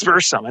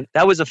disperse someone.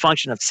 That was a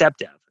function of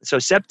CEPDEV. So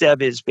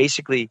CEPDEV is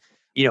basically,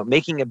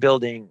 making a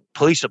building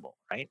policeable,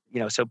 right?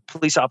 So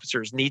police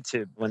officers need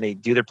to, when they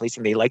do their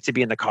policing, they like to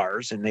be in the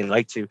cars and they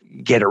like to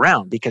get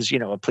around because,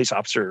 a police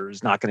officer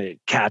is not going to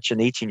catch an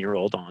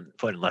 18-year-old on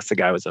foot unless the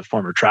guy was a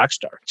former track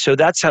star. So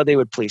that's how they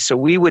would police. So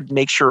we would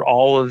make sure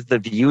all of the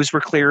views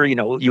were clear.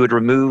 You would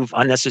remove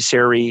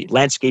unnecessary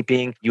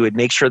landscaping. You would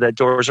make sure that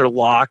doors are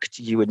locked.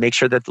 You would make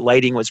sure that the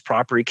lighting was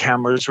proper.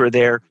 Cameras were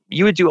there.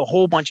 You would do a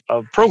whole bunch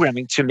of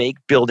programming to make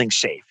buildings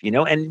safe,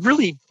 and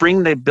really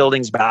bring the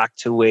buildings back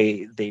to the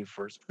way they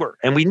first were.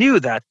 And we knew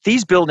that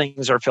these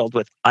buildings are filled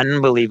with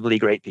unbelievably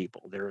great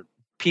people. They're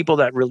people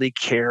that really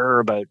care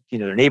about,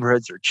 their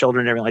neighborhoods, their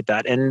children, everything like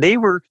that. And they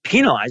were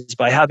penalized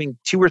by having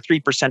 2 or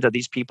 3% of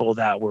these people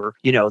that were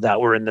in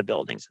the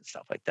buildings and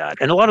stuff like that.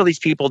 And a lot of these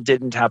people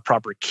didn't have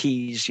proper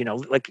keys.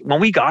 Like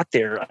when we got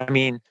there, I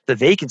mean, the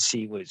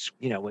vacancy was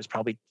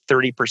probably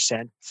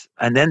 30%.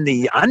 And then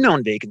the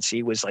unknown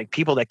vacancy was like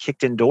people that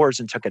kicked in doors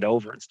and took it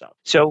over and stuff.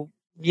 So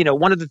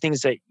one of the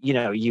things that,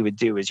 you would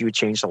do is you would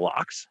change the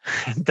locks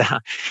and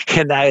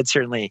that would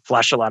certainly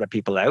flush a lot of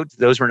people out.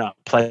 Those were not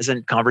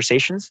pleasant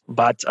conversations,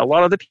 but a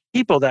lot of the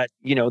people that,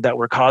 that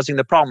were causing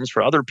the problems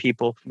for other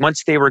people,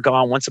 once they were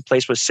gone, once the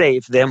place was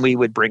safe, then we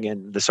would bring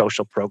in the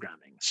social programming.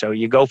 So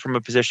you go from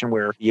a position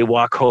where you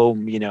walk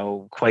home,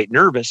 quite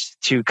nervous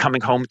to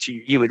coming home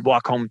you would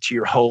walk home to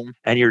your home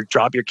and you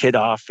drop your kid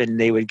off and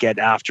they would get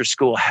after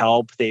school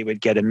help. They would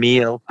get a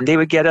meal and they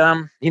would get,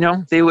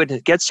 they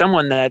would get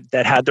someone that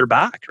had their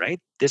back,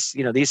 right?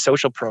 These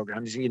social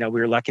programs, we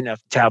were lucky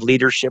enough to have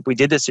leadership. We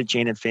did this at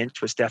Jane and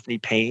Finch with Stephanie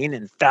Payne,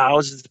 and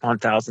thousands upon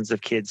thousands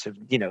of kids have,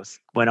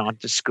 went on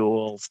to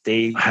schools.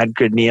 They had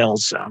good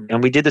meals.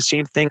 And we did the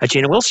same thing at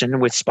Jane and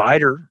Wilson with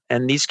Spider.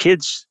 And these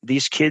kids,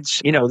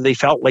 they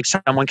felt like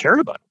someone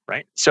cared about them,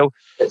 right? So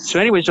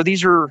anyway,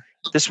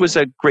 this was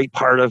a great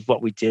part of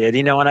what we did,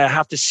 and I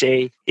have to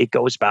say it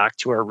goes back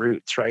to our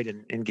roots, right?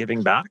 In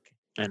giving back.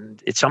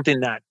 And it's something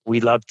that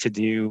we love to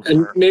do.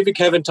 And maybe,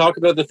 Kevin, talk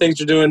about the things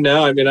you're doing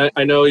now. I mean,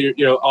 I know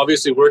you're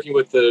obviously working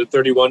with the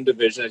 31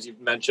 division, as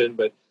you've mentioned,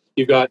 but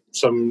you've got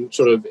some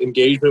sort of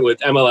engagement with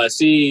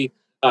MLSE,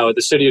 with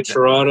the City of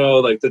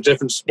Toronto, like the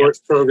different sports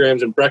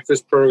programs and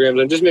breakfast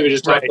programs, and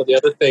just talk about the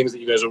other things that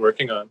you guys are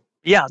working on.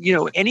 Yeah,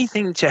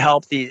 anything to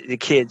help the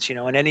kids,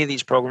 and any of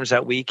these programs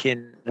that we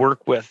can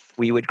work with,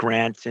 we would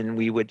grant, and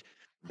we would.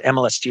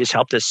 MLSD has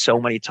helped us so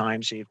many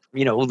times.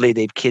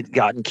 They've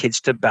gotten kids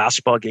to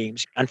basketball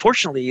games.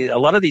 Unfortunately, a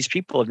lot of these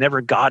people have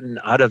never gone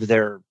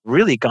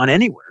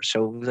anywhere.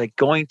 So like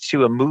going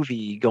to a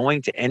movie,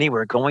 going to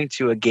anywhere, going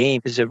to a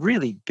game is a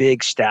really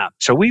big step.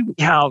 So we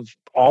have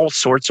all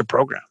sorts of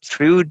programs.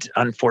 Food,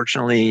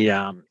 unfortunately,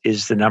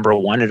 is the number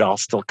one. It all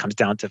still comes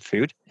down to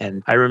food.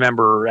 And I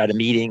remember at a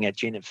meeting at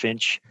Jane and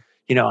Finch,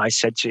 I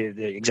said to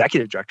the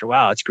executive director,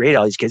 wow, it's great.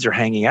 All these kids are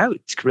hanging out.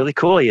 It's really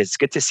cool. It's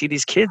good to see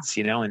these kids,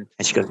 and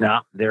she goes, no,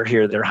 they're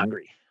here. They're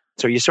hungry.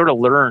 So you sort of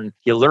learn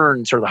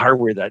sort of the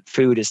hard way that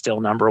food is still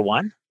number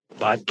one,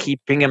 but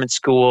keeping them in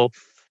school.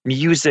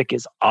 Music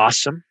is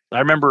awesome. I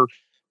remember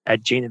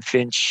at Jane and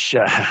Finch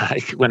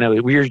when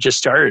we were just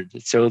started.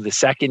 So the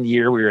second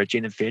year we were at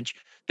Jane and Finch,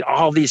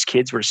 all these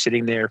kids were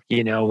sitting there,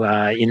 in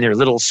their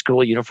little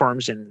school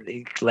uniforms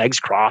and legs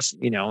crossed,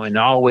 and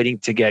all waiting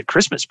to get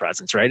Christmas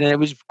presents, right? And it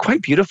was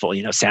quite beautiful.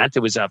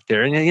 Santa was up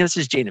there, and this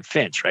is Jane and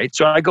Finch, right?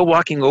 So I go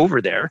walking over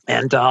there,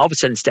 and all of a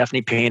sudden,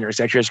 Stephanie Payne, our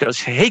secretary,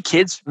 goes, "Hey,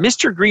 kids,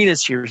 Mr. Green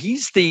is here.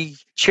 He's the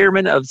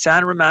chairman of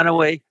San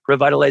Romanoway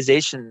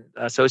Revitalization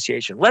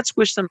Association. Let's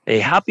wish them a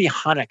happy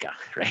Hanukkah,"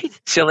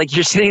 right? So like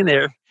you're sitting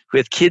there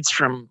with kids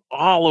from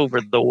all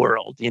over the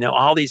world,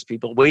 all these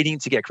people waiting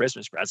to get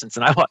Christmas presents.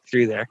 And I walk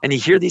through there and you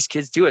hear these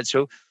kids do it.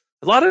 So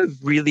a lot of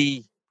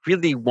really,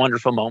 really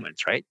wonderful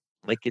moments, right?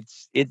 Like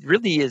it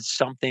really is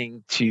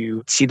something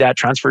to see that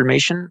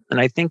transformation. And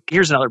I think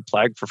here's another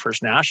plug for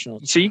First National.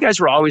 So you guys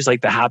were always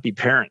like the happy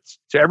parents.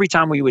 So every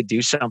time we would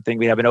do something,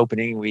 we'd have an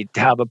opening, we'd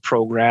have a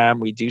program,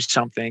 we'd do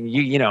something,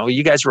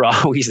 you guys were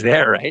always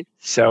there, right?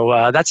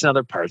 So that's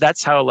another part.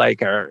 That's how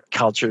like our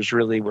cultures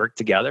really work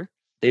together.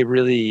 They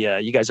really,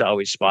 you guys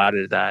always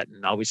spotted that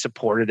and always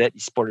supported it. You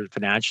supported it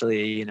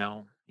financially,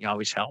 you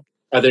always helped.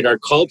 I think our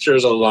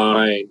cultures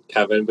align,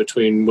 Kevin,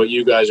 between what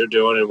you guys are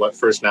doing and what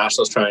First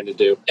National is trying to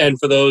do. And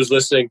for those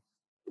listening,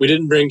 We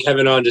didn't bring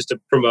Kevin on just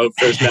to promote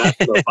First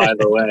National, by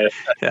the way.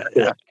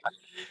 Yeah.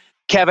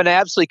 Kevin, I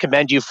absolutely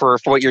commend you for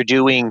what you're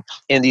doing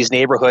in these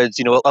neighborhoods.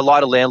 You know, a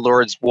lot of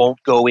landlords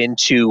won't go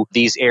into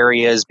these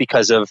areas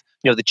because of,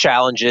 the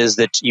challenges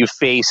that you've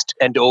faced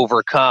and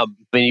overcome.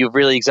 I mean, you've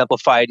really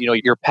exemplified,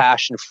 your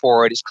passion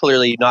for it. It's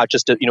clearly not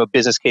just a,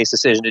 business case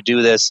decision to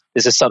do this.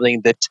 This is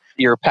something that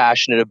you're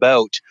passionate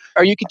about.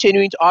 Are you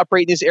continuing to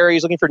operate in these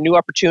areas, looking for new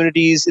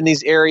opportunities in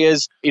these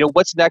areas?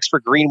 What's next for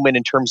Greenwind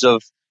in terms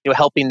of,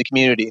 helping the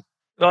community?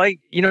 Well,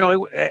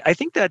 I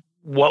think that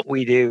what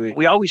we do,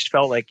 we always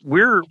felt like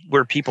we're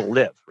where people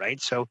live,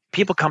 right? So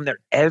people come there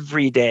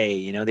every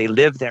day, they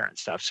live there and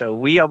stuff. So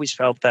we always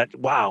felt that,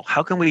 wow,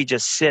 how can we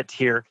just sit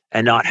here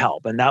and not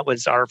help? And that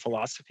was our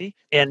philosophy.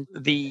 And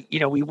there's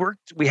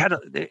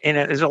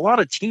a lot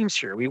of teams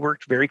here. We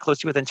worked very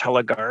closely with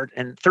IntelliGuard,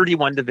 and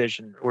 31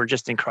 Division were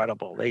just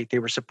incredible. They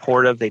were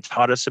supportive. They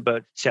taught us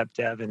about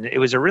SepDev, and it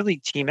was a really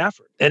team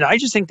effort. And I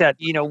just think that,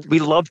 we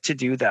love to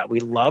do that. We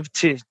love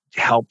to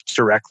help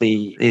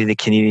directly in the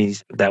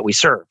communities that we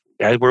serve.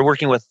 We're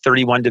working with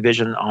 31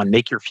 Division on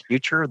Make Your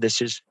Future.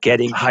 This is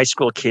getting high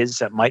school kids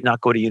that might not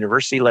go to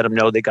university, let them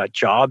know they got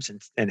jobs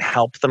and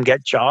help them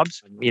get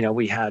jobs.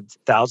 We had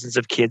thousands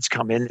of kids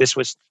come in. This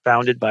was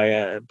founded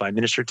by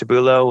Minister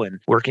Tabulo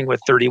and working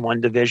with 31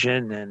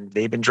 Division, and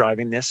they've been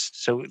driving this.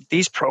 So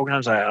these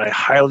programs, I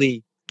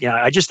highly,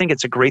 I just think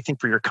it's a great thing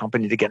for your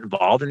company to get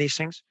involved in these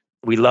things.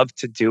 We love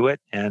to do it,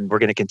 and we're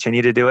going to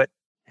continue to do it.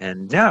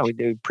 And we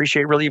do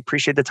really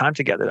appreciate the time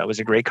together. That was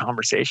a great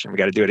conversation. We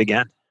got to do it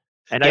again.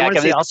 And I want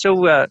to say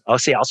also, I'll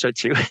say also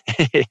too,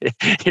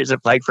 here's a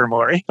plug for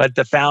Maury, but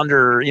the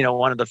founder,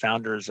 one of the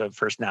founders of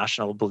First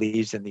National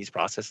believes in these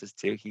processes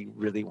too. He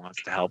really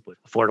wants to help with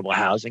affordable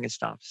housing and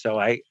stuff. So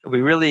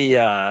we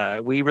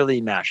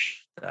really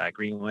mesh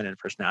Greenwind and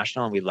First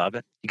National, and we love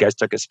it. You guys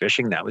took us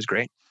fishing. That was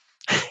great.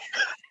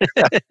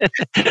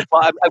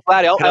 Well, I'm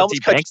glad I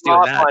almost cut you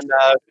off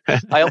on.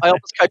 I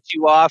almost cut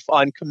you off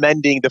on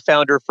commending the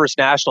founder of First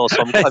National.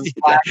 So I'm glad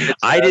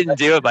I didn't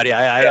do it, buddy.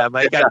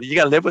 You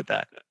got to live with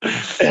that.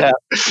 Yeah.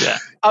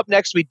 Up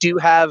next, we do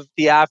have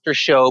the after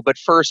show. But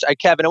first,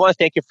 Kevin, I want to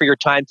thank you for your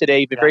time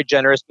today. You've been very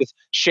generous with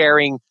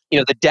sharing,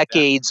 the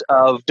decades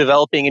of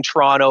developing in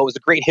Toronto. It was a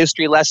great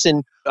history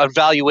lesson on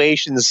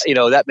valuations,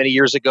 that many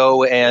years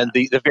ago, and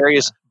the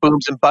various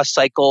booms and bust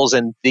cycles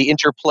and the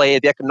interplay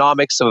of the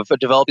economics of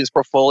developing this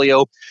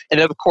portfolio. And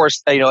of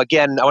course,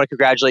 again, I want to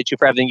congratulate you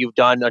for everything you've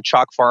done on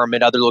Chalk Farm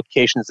and other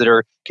locations that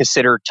are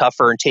considered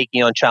tougher and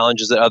taking on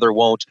challenges that other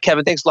won't.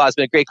 Kevin, thanks a lot. It's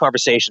been a great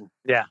conversation.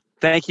 Yeah.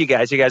 Thank you,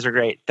 guys. You guys are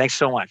great. Thanks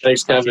so much.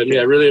 Thanks, Kevin. Yeah,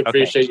 I really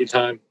appreciate your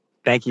time.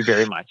 Thank you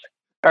very much.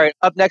 All right.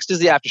 Up next is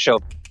the after show.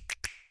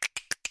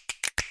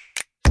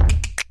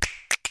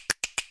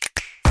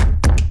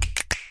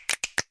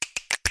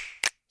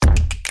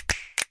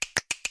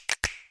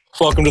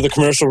 Welcome to the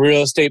Commercial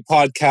Real Estate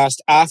Podcast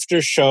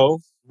after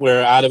show,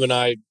 where Adam and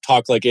I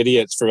talk like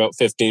idiots for about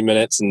 15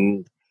 minutes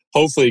and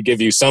hopefully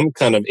give you some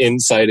kind of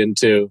insight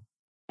into,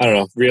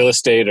 real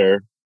estate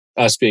or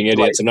us being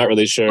idiots. I'm not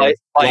really sure.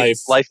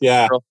 Life.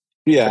 Yeah.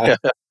 Yeah.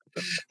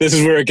 This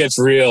is where it gets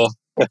real.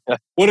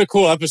 What a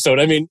cool episode.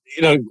 I mean,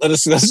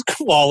 let's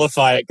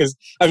qualify it because,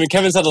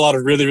 Kevin said a lot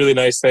of really, really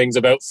nice things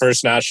about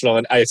First National.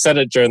 And I said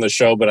it during the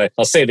show, but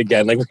I'll say it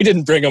again. We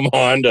didn't bring him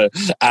on to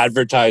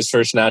advertise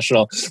First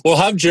National. We'll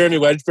have Jeremy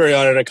Wedgbury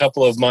on in a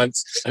couple of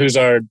months, who's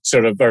our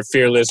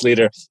fearless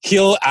leader.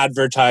 He'll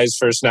advertise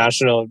First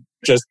National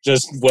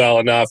just well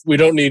enough. We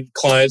don't need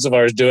clients of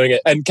ours doing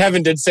it. And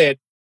Kevin did say it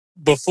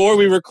before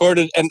we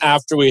recorded and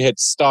after we hit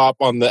stop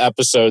on the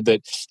episode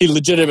that he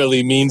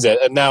legitimately means it.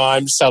 And now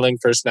I'm selling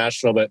First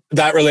National, but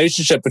that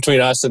relationship between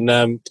us and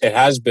them, it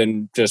has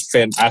been just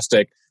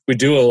fantastic. We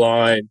do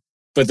align,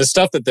 but the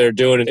stuff that they're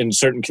doing in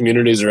certain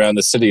communities around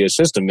the city is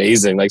just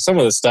amazing. Like some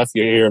of the stuff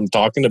you hear them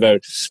talking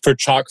about for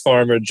Chalk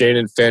Farm or Jane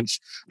and Finch,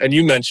 and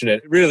you mentioned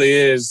it really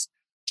is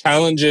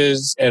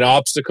challenges and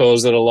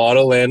obstacles that a lot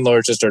of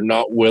landlords just are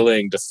not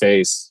willing to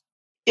face.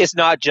 It's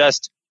not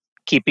just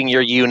keeping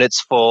your units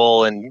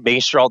full and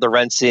making sure all the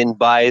rent's in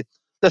by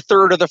the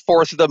 3rd or the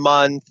 4th of the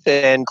month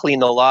and clean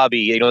the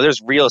lobby. There's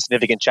real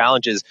significant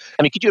challenges.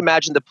 Could you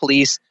imagine the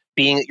police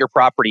being at your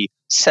property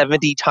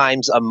 70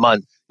 times a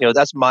month?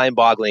 That's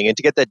mind-boggling. And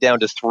to get that down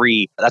to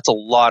 3, that's a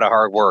lot of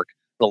hard work,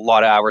 a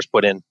lot of hours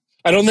put in.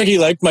 I don't think he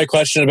liked my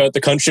question about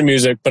the country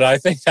music, but I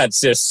think that's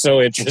just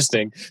so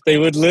interesting. They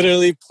would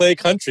literally play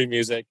country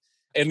music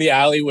in the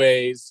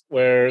alleyways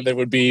where there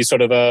would be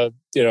sort of a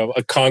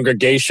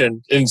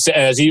congregation, and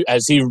as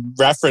he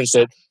referenced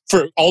it,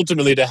 for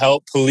ultimately to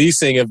help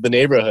policing of the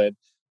neighborhood.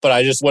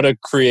 But what a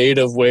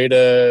creative way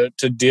to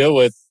deal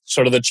with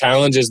sort of the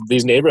challenges that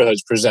these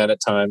neighborhoods present at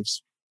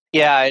times.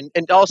 Yeah,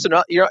 and also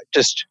you're not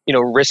just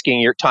risking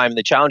your time and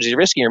the challenges, you're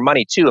risking your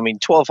money too.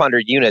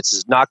 1,200 units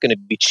is not going to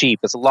be cheap.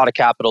 It's a lot of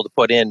capital to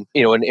put in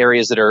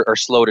areas that are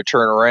slow to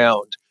turn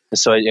around. And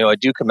so I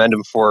do commend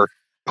him for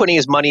putting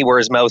his money where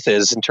his mouth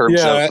is in terms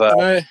of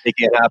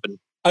making it happen.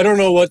 I don't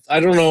know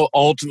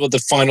ultimately what the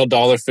final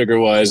dollar figure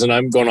was, and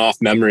I'm going off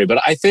memory, but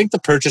I think the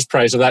purchase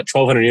price of that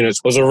 1,200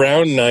 units was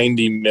around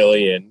 90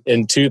 million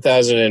in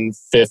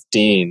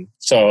 2015.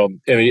 So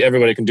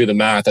everybody can do the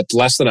math. That's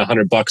less than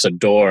 $100 a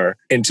door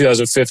in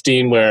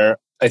 2015, where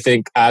I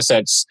think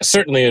assets,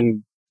 certainly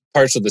in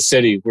parts of the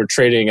city, were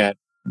trading at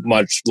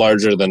much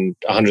larger than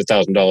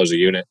 $100,000 a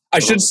unit. I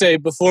should say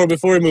before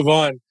we move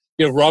on,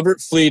 Robert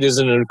Fleet is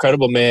an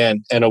incredible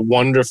man and a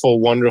wonderful,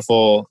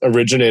 wonderful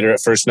originator at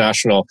First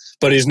National,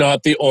 but he's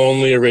not the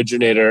only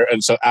originator.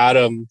 And so,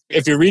 Adam,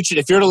 if you're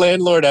a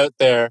landlord out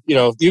there,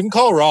 you can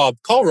call Rob,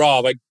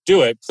 like,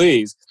 do it,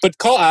 please. But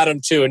call Adam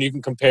too, and you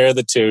can compare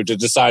the two to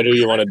decide who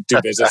you want to do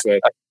business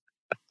with.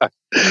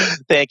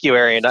 Thank you,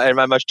 Arian. I'm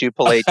much too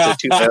polite to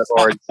toot my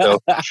horn. So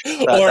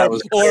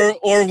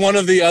or one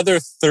of the other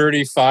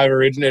 35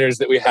 originators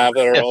that we have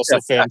that are also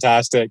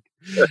fantastic.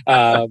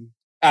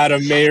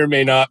 Adam may or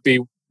may not be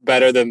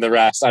better than the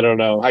rest. I don't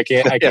know. I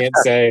can't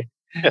say.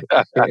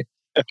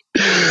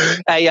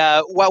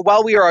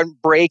 While we are on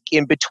break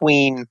in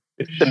between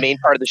the main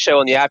part of the show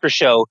and the after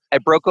show, I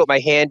broke out my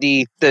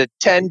handy, the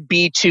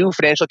 10B2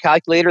 financial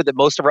calculator that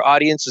most of our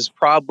audience is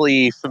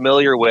probably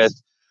familiar with,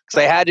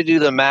 because I had to do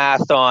the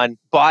math on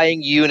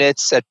buying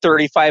units at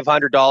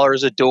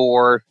 $3,500 a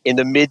door in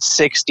the mid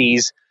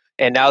 60s,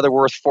 and now they're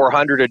worth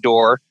 $400 a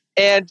door.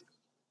 And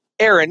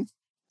Aaron,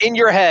 in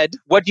your head,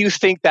 what do you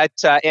think that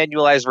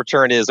annualized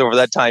return is over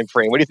that time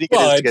frame? What do you think it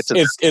is to get to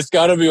that? It's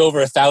got to be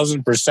over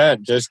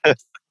 1,000%, just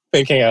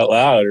thinking out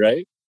loud,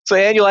 right? So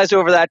annualized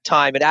over that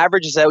time, it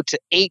averages out to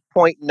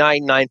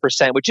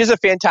 8.99%, which is a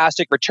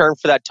fantastic return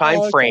for that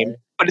time frame.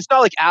 But it's not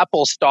like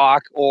Apple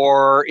stock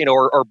or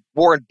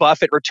Warren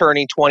Buffett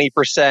returning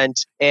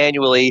 20%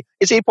 annually.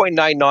 It's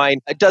 8.99.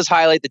 It does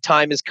highlight the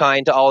time is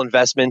kind to all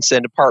investments,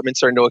 and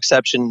apartments are no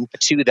exception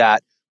to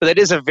that. But that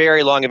is a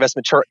very long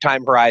investment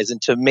time horizon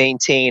to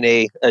maintain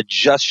a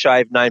just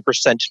shy of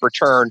 9%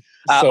 return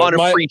on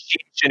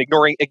appreciation,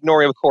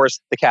 ignoring, of course,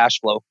 the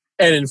cash flow.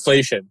 And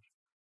inflation.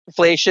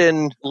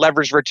 Inflation,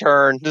 leverage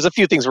return. There's a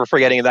few things we're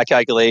forgetting in that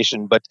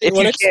calculation. But if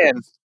you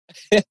can...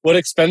 What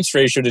expense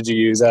ratio did you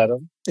use,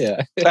 Adam?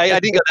 Yeah. I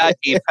didn't go that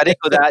deep. I didn't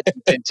go that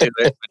deep into it.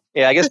 But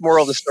yeah, I guess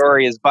moral of the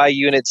story is buy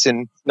units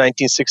in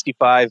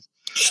 1965.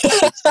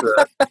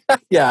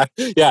 Yeah.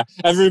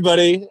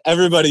 Everybody,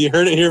 you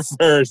heard it here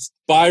first.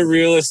 Buy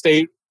real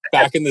estate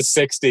back in the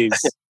 60s.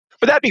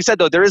 But that being said,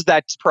 though, there is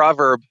that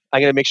proverb.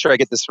 I'm going to make sure I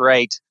get this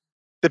right.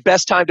 The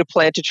best time to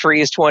plant a tree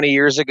is 20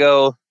 years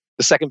ago.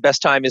 The second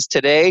best time is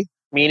today,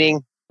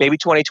 meaning maybe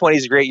 2020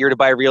 is a great year to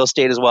buy real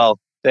estate as well.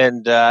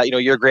 And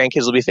your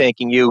grandkids will be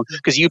thanking you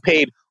because you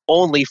paid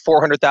only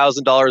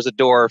 $400,000 a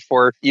door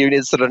for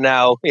units that are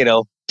now,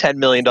 $10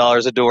 million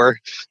a door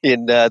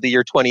in the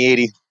year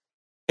 2080.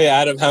 Hey,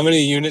 Adam, how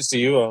many units do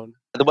you own?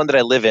 The one that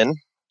I live in,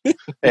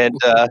 and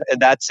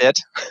that's it.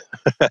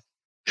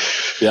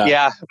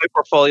 Yeah, my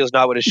portfolio is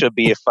not what it should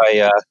be if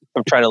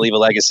I'm trying to leave a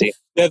legacy.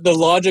 Yeah, the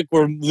logic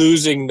we're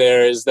losing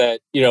there is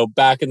that,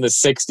 back in the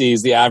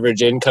 60s, the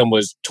average income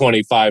was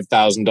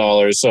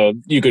 $25,000. So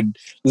you could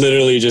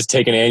literally just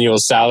take an annual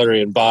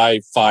salary and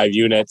buy 5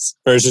 units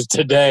versus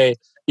today,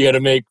 you got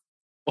to make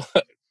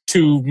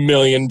 $2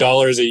 million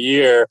a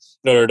year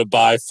in order to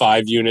buy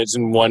 5 units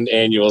in one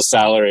annual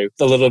salary.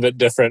 It's a little bit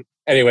different.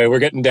 Anyway, we're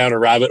getting down a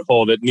rabbit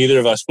hole that neither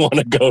of us want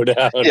to go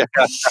down. Yeah.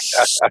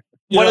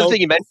 One other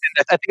thing you mentioned,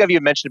 I think I've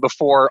even mentioned it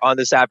before on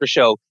this after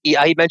show. He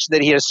mentioned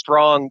that he had a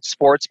strong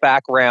sports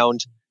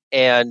background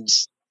and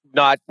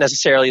not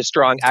necessarily a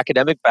strong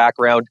academic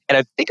background. And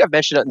I think I've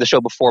mentioned it in the show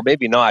before,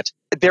 maybe not.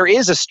 There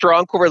is a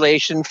strong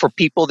correlation for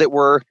people that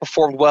were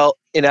performed well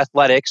in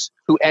athletics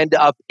who end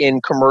up in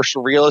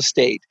commercial real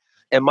estate.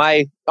 And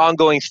my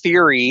ongoing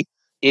theory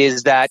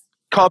is that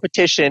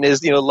competition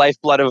is,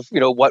 lifeblood of,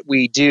 what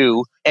we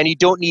do. And you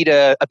don't need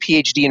a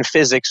PhD in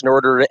physics in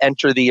order to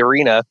enter the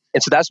arena.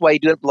 And so that's why you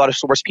do have a lot of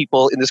sports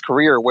people in this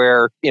career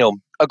where,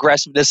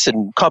 aggressiveness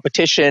and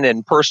competition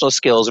and personal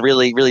skills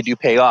really, really do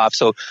pay off.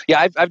 So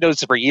yeah, I've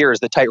noticed it for years,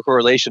 the tight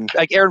correlation.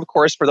 Like Aaron, of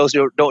course, for those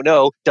who don't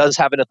know, does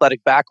have an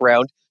athletic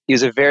background. He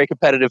was a very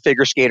competitive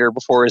figure skater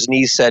before his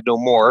knees said no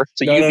more.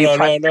 So no.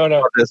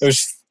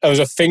 I was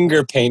a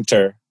finger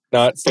painter,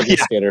 not figure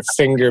skater,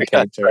 finger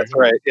painter. That's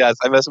right. Yes,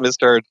 I must have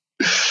misheard.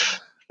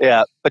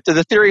 Yeah, but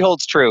the theory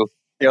holds true.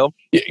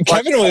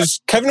 Kevin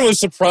was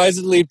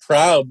surprisingly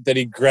proud that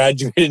he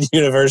graduated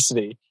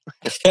university.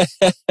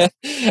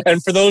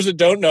 And for those that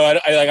don't know,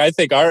 I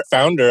think our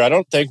founder, I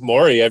don't think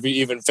Maury ever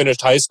even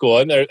finished high school.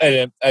 And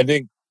I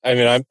think,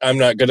 I'm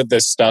not good at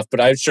this stuff, but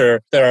I'm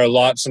sure there are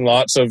lots and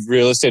lots of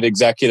real estate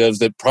executives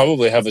that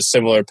probably have a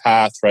similar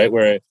path, right?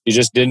 Where you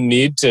just didn't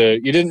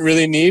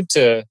really need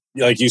to,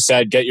 like you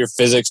said, get your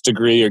physics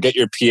degree or get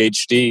your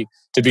PhD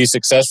to be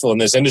successful in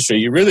this industry.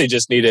 You really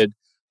just needed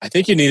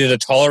a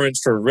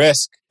tolerance for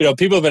risk.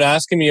 People have been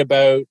asking me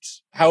about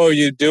how are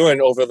you doing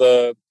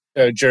over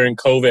during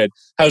COVID?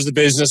 How's the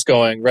business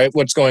going, right?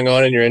 What's going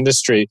on in your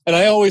industry? And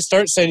I always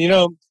start saying,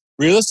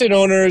 real estate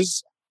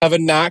owners have a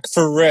knack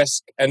for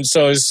risk. And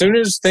so as soon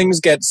as things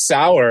get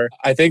sour,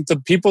 I think the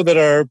people that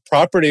are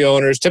property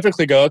owners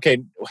typically go, okay,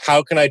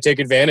 how can I take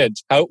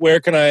advantage? Where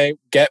can I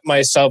get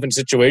myself in a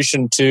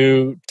situation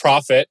to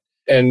profit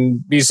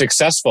and be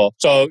successful?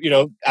 So,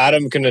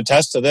 Adam can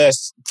attest to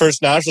this.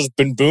 First National's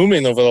been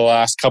booming over the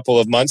last couple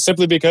of months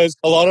simply because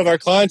a lot of our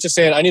clients are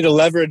saying, I need to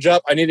leverage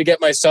up. I need to get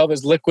myself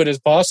as liquid as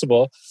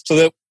possible so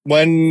that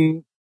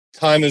when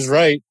time is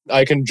right,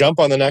 I can jump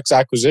on the next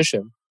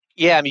acquisition.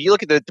 Yeah, I mean, you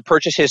look at the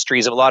purchase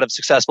histories of a lot of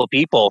successful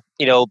people,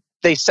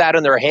 they sat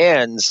on their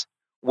hands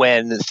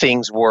when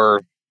things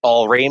were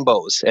all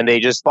rainbows, and they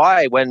just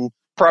buy when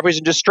properties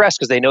in distress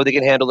because they know they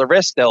can handle the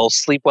risk. They'll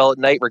sleep well at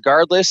night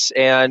regardless.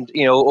 And,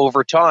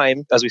 over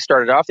time, as we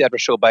started off the after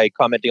show by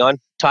commenting on,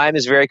 time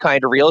is very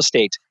kind to real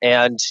estate.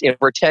 And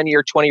for a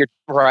 10-year, 20-year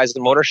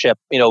horizon of ownership,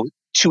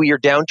 2-year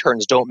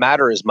downturns don't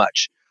matter as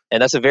much.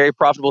 And that's a very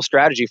profitable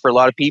strategy for a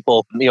lot of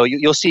people.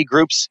 You'll see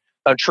groups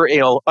on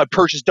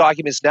purchase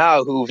documents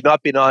now who've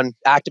not been on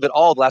active at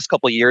all the last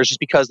couple of years just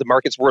because the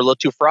markets were a little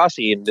too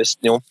frothy, and just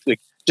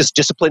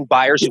disciplined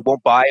buyers who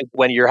won't buy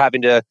when you're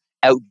having to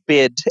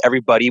outbid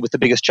everybody with the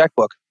biggest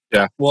checkbook.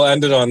 Yeah, we'll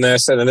end it on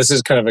this. And this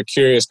is kind of a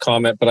curious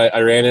comment, but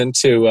I ran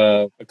into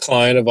a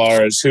client of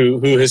ours who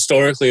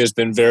historically has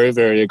been very,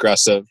 very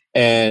aggressive,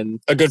 and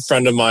a good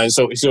friend of mine.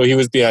 So he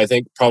was being, I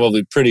think,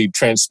 probably pretty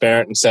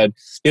transparent and said,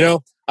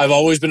 I've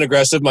always been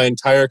aggressive my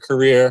entire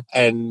career,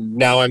 and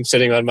now I'm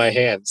sitting on my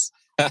hands.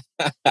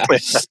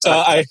 So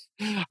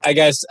I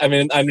guess,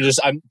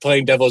 I'm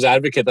playing devil's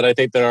advocate that I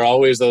think there are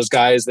always those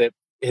guys that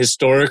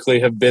historically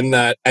have been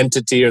that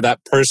entity or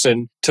that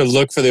person to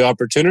look for the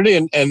opportunity.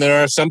 And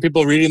there are some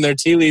people reading their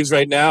tea leaves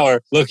right now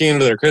or looking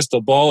into their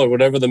crystal ball or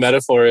whatever the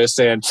metaphor is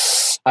saying,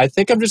 I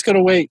think I'm just going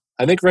to wait.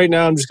 I think right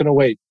now I'm just going to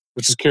wait,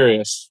 which is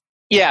curious.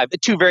 Yeah,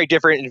 two very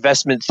different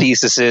investment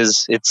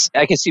theses.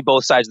 I can see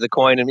both sides of the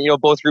coin, and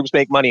both groups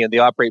make money and they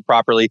operate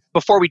properly.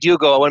 Before we do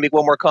go, I want to make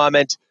one more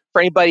comment.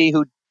 For anybody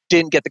who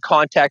didn't get the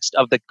context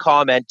of the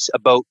comment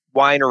about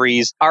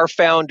wineries, our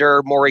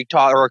founder, Maury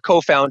Taz, or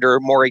co-founder,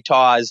 Maury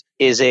Taz,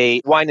 is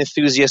a wine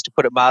enthusiast, to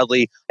put it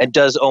mildly, and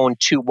does own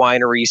 2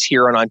 wineries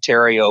here in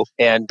Ontario.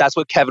 And that's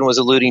what Kevin was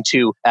alluding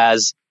to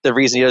as the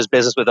reason he does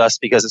business with us,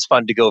 because it's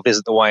fun to go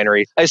visit the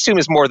winery. I assume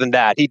it's more than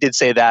that. He did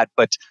say that,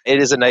 but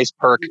it is a nice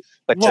perk.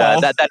 But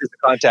that is the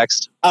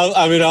context.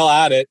 I'll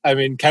add it.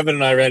 Kevin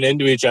and I ran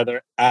into each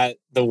other at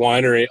the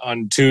winery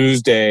on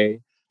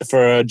Tuesday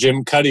for a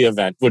Jim Cuddy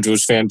event, which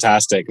was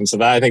fantastic. And so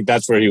I think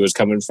that's where he was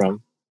coming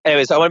from.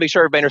 Anyways, I want to make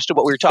sure everybody understood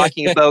what we were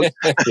talking about.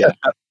 Yeah.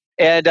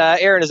 And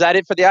Aaron, is that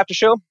it for the after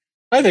show?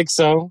 I think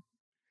so.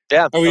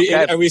 Yeah.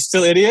 Are we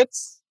still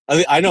idiots?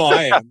 I know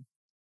I am.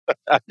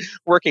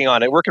 Working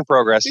on it. Work in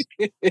progress.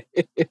 All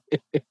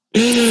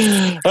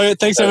right.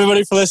 Thanks,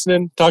 everybody, for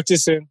listening. Talk to you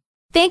soon.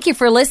 Thank you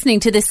for listening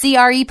to the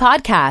CRE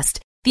podcast.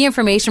 The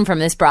information from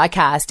this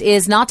broadcast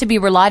is not to be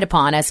relied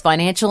upon as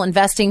financial,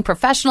 investing,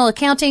 professional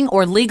accounting,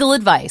 or legal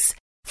advice.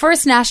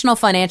 First National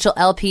Financial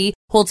LP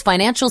holds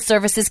Financial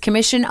Services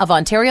Commission of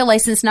Ontario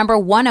license number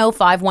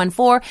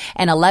 10514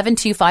 and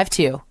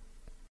 11252.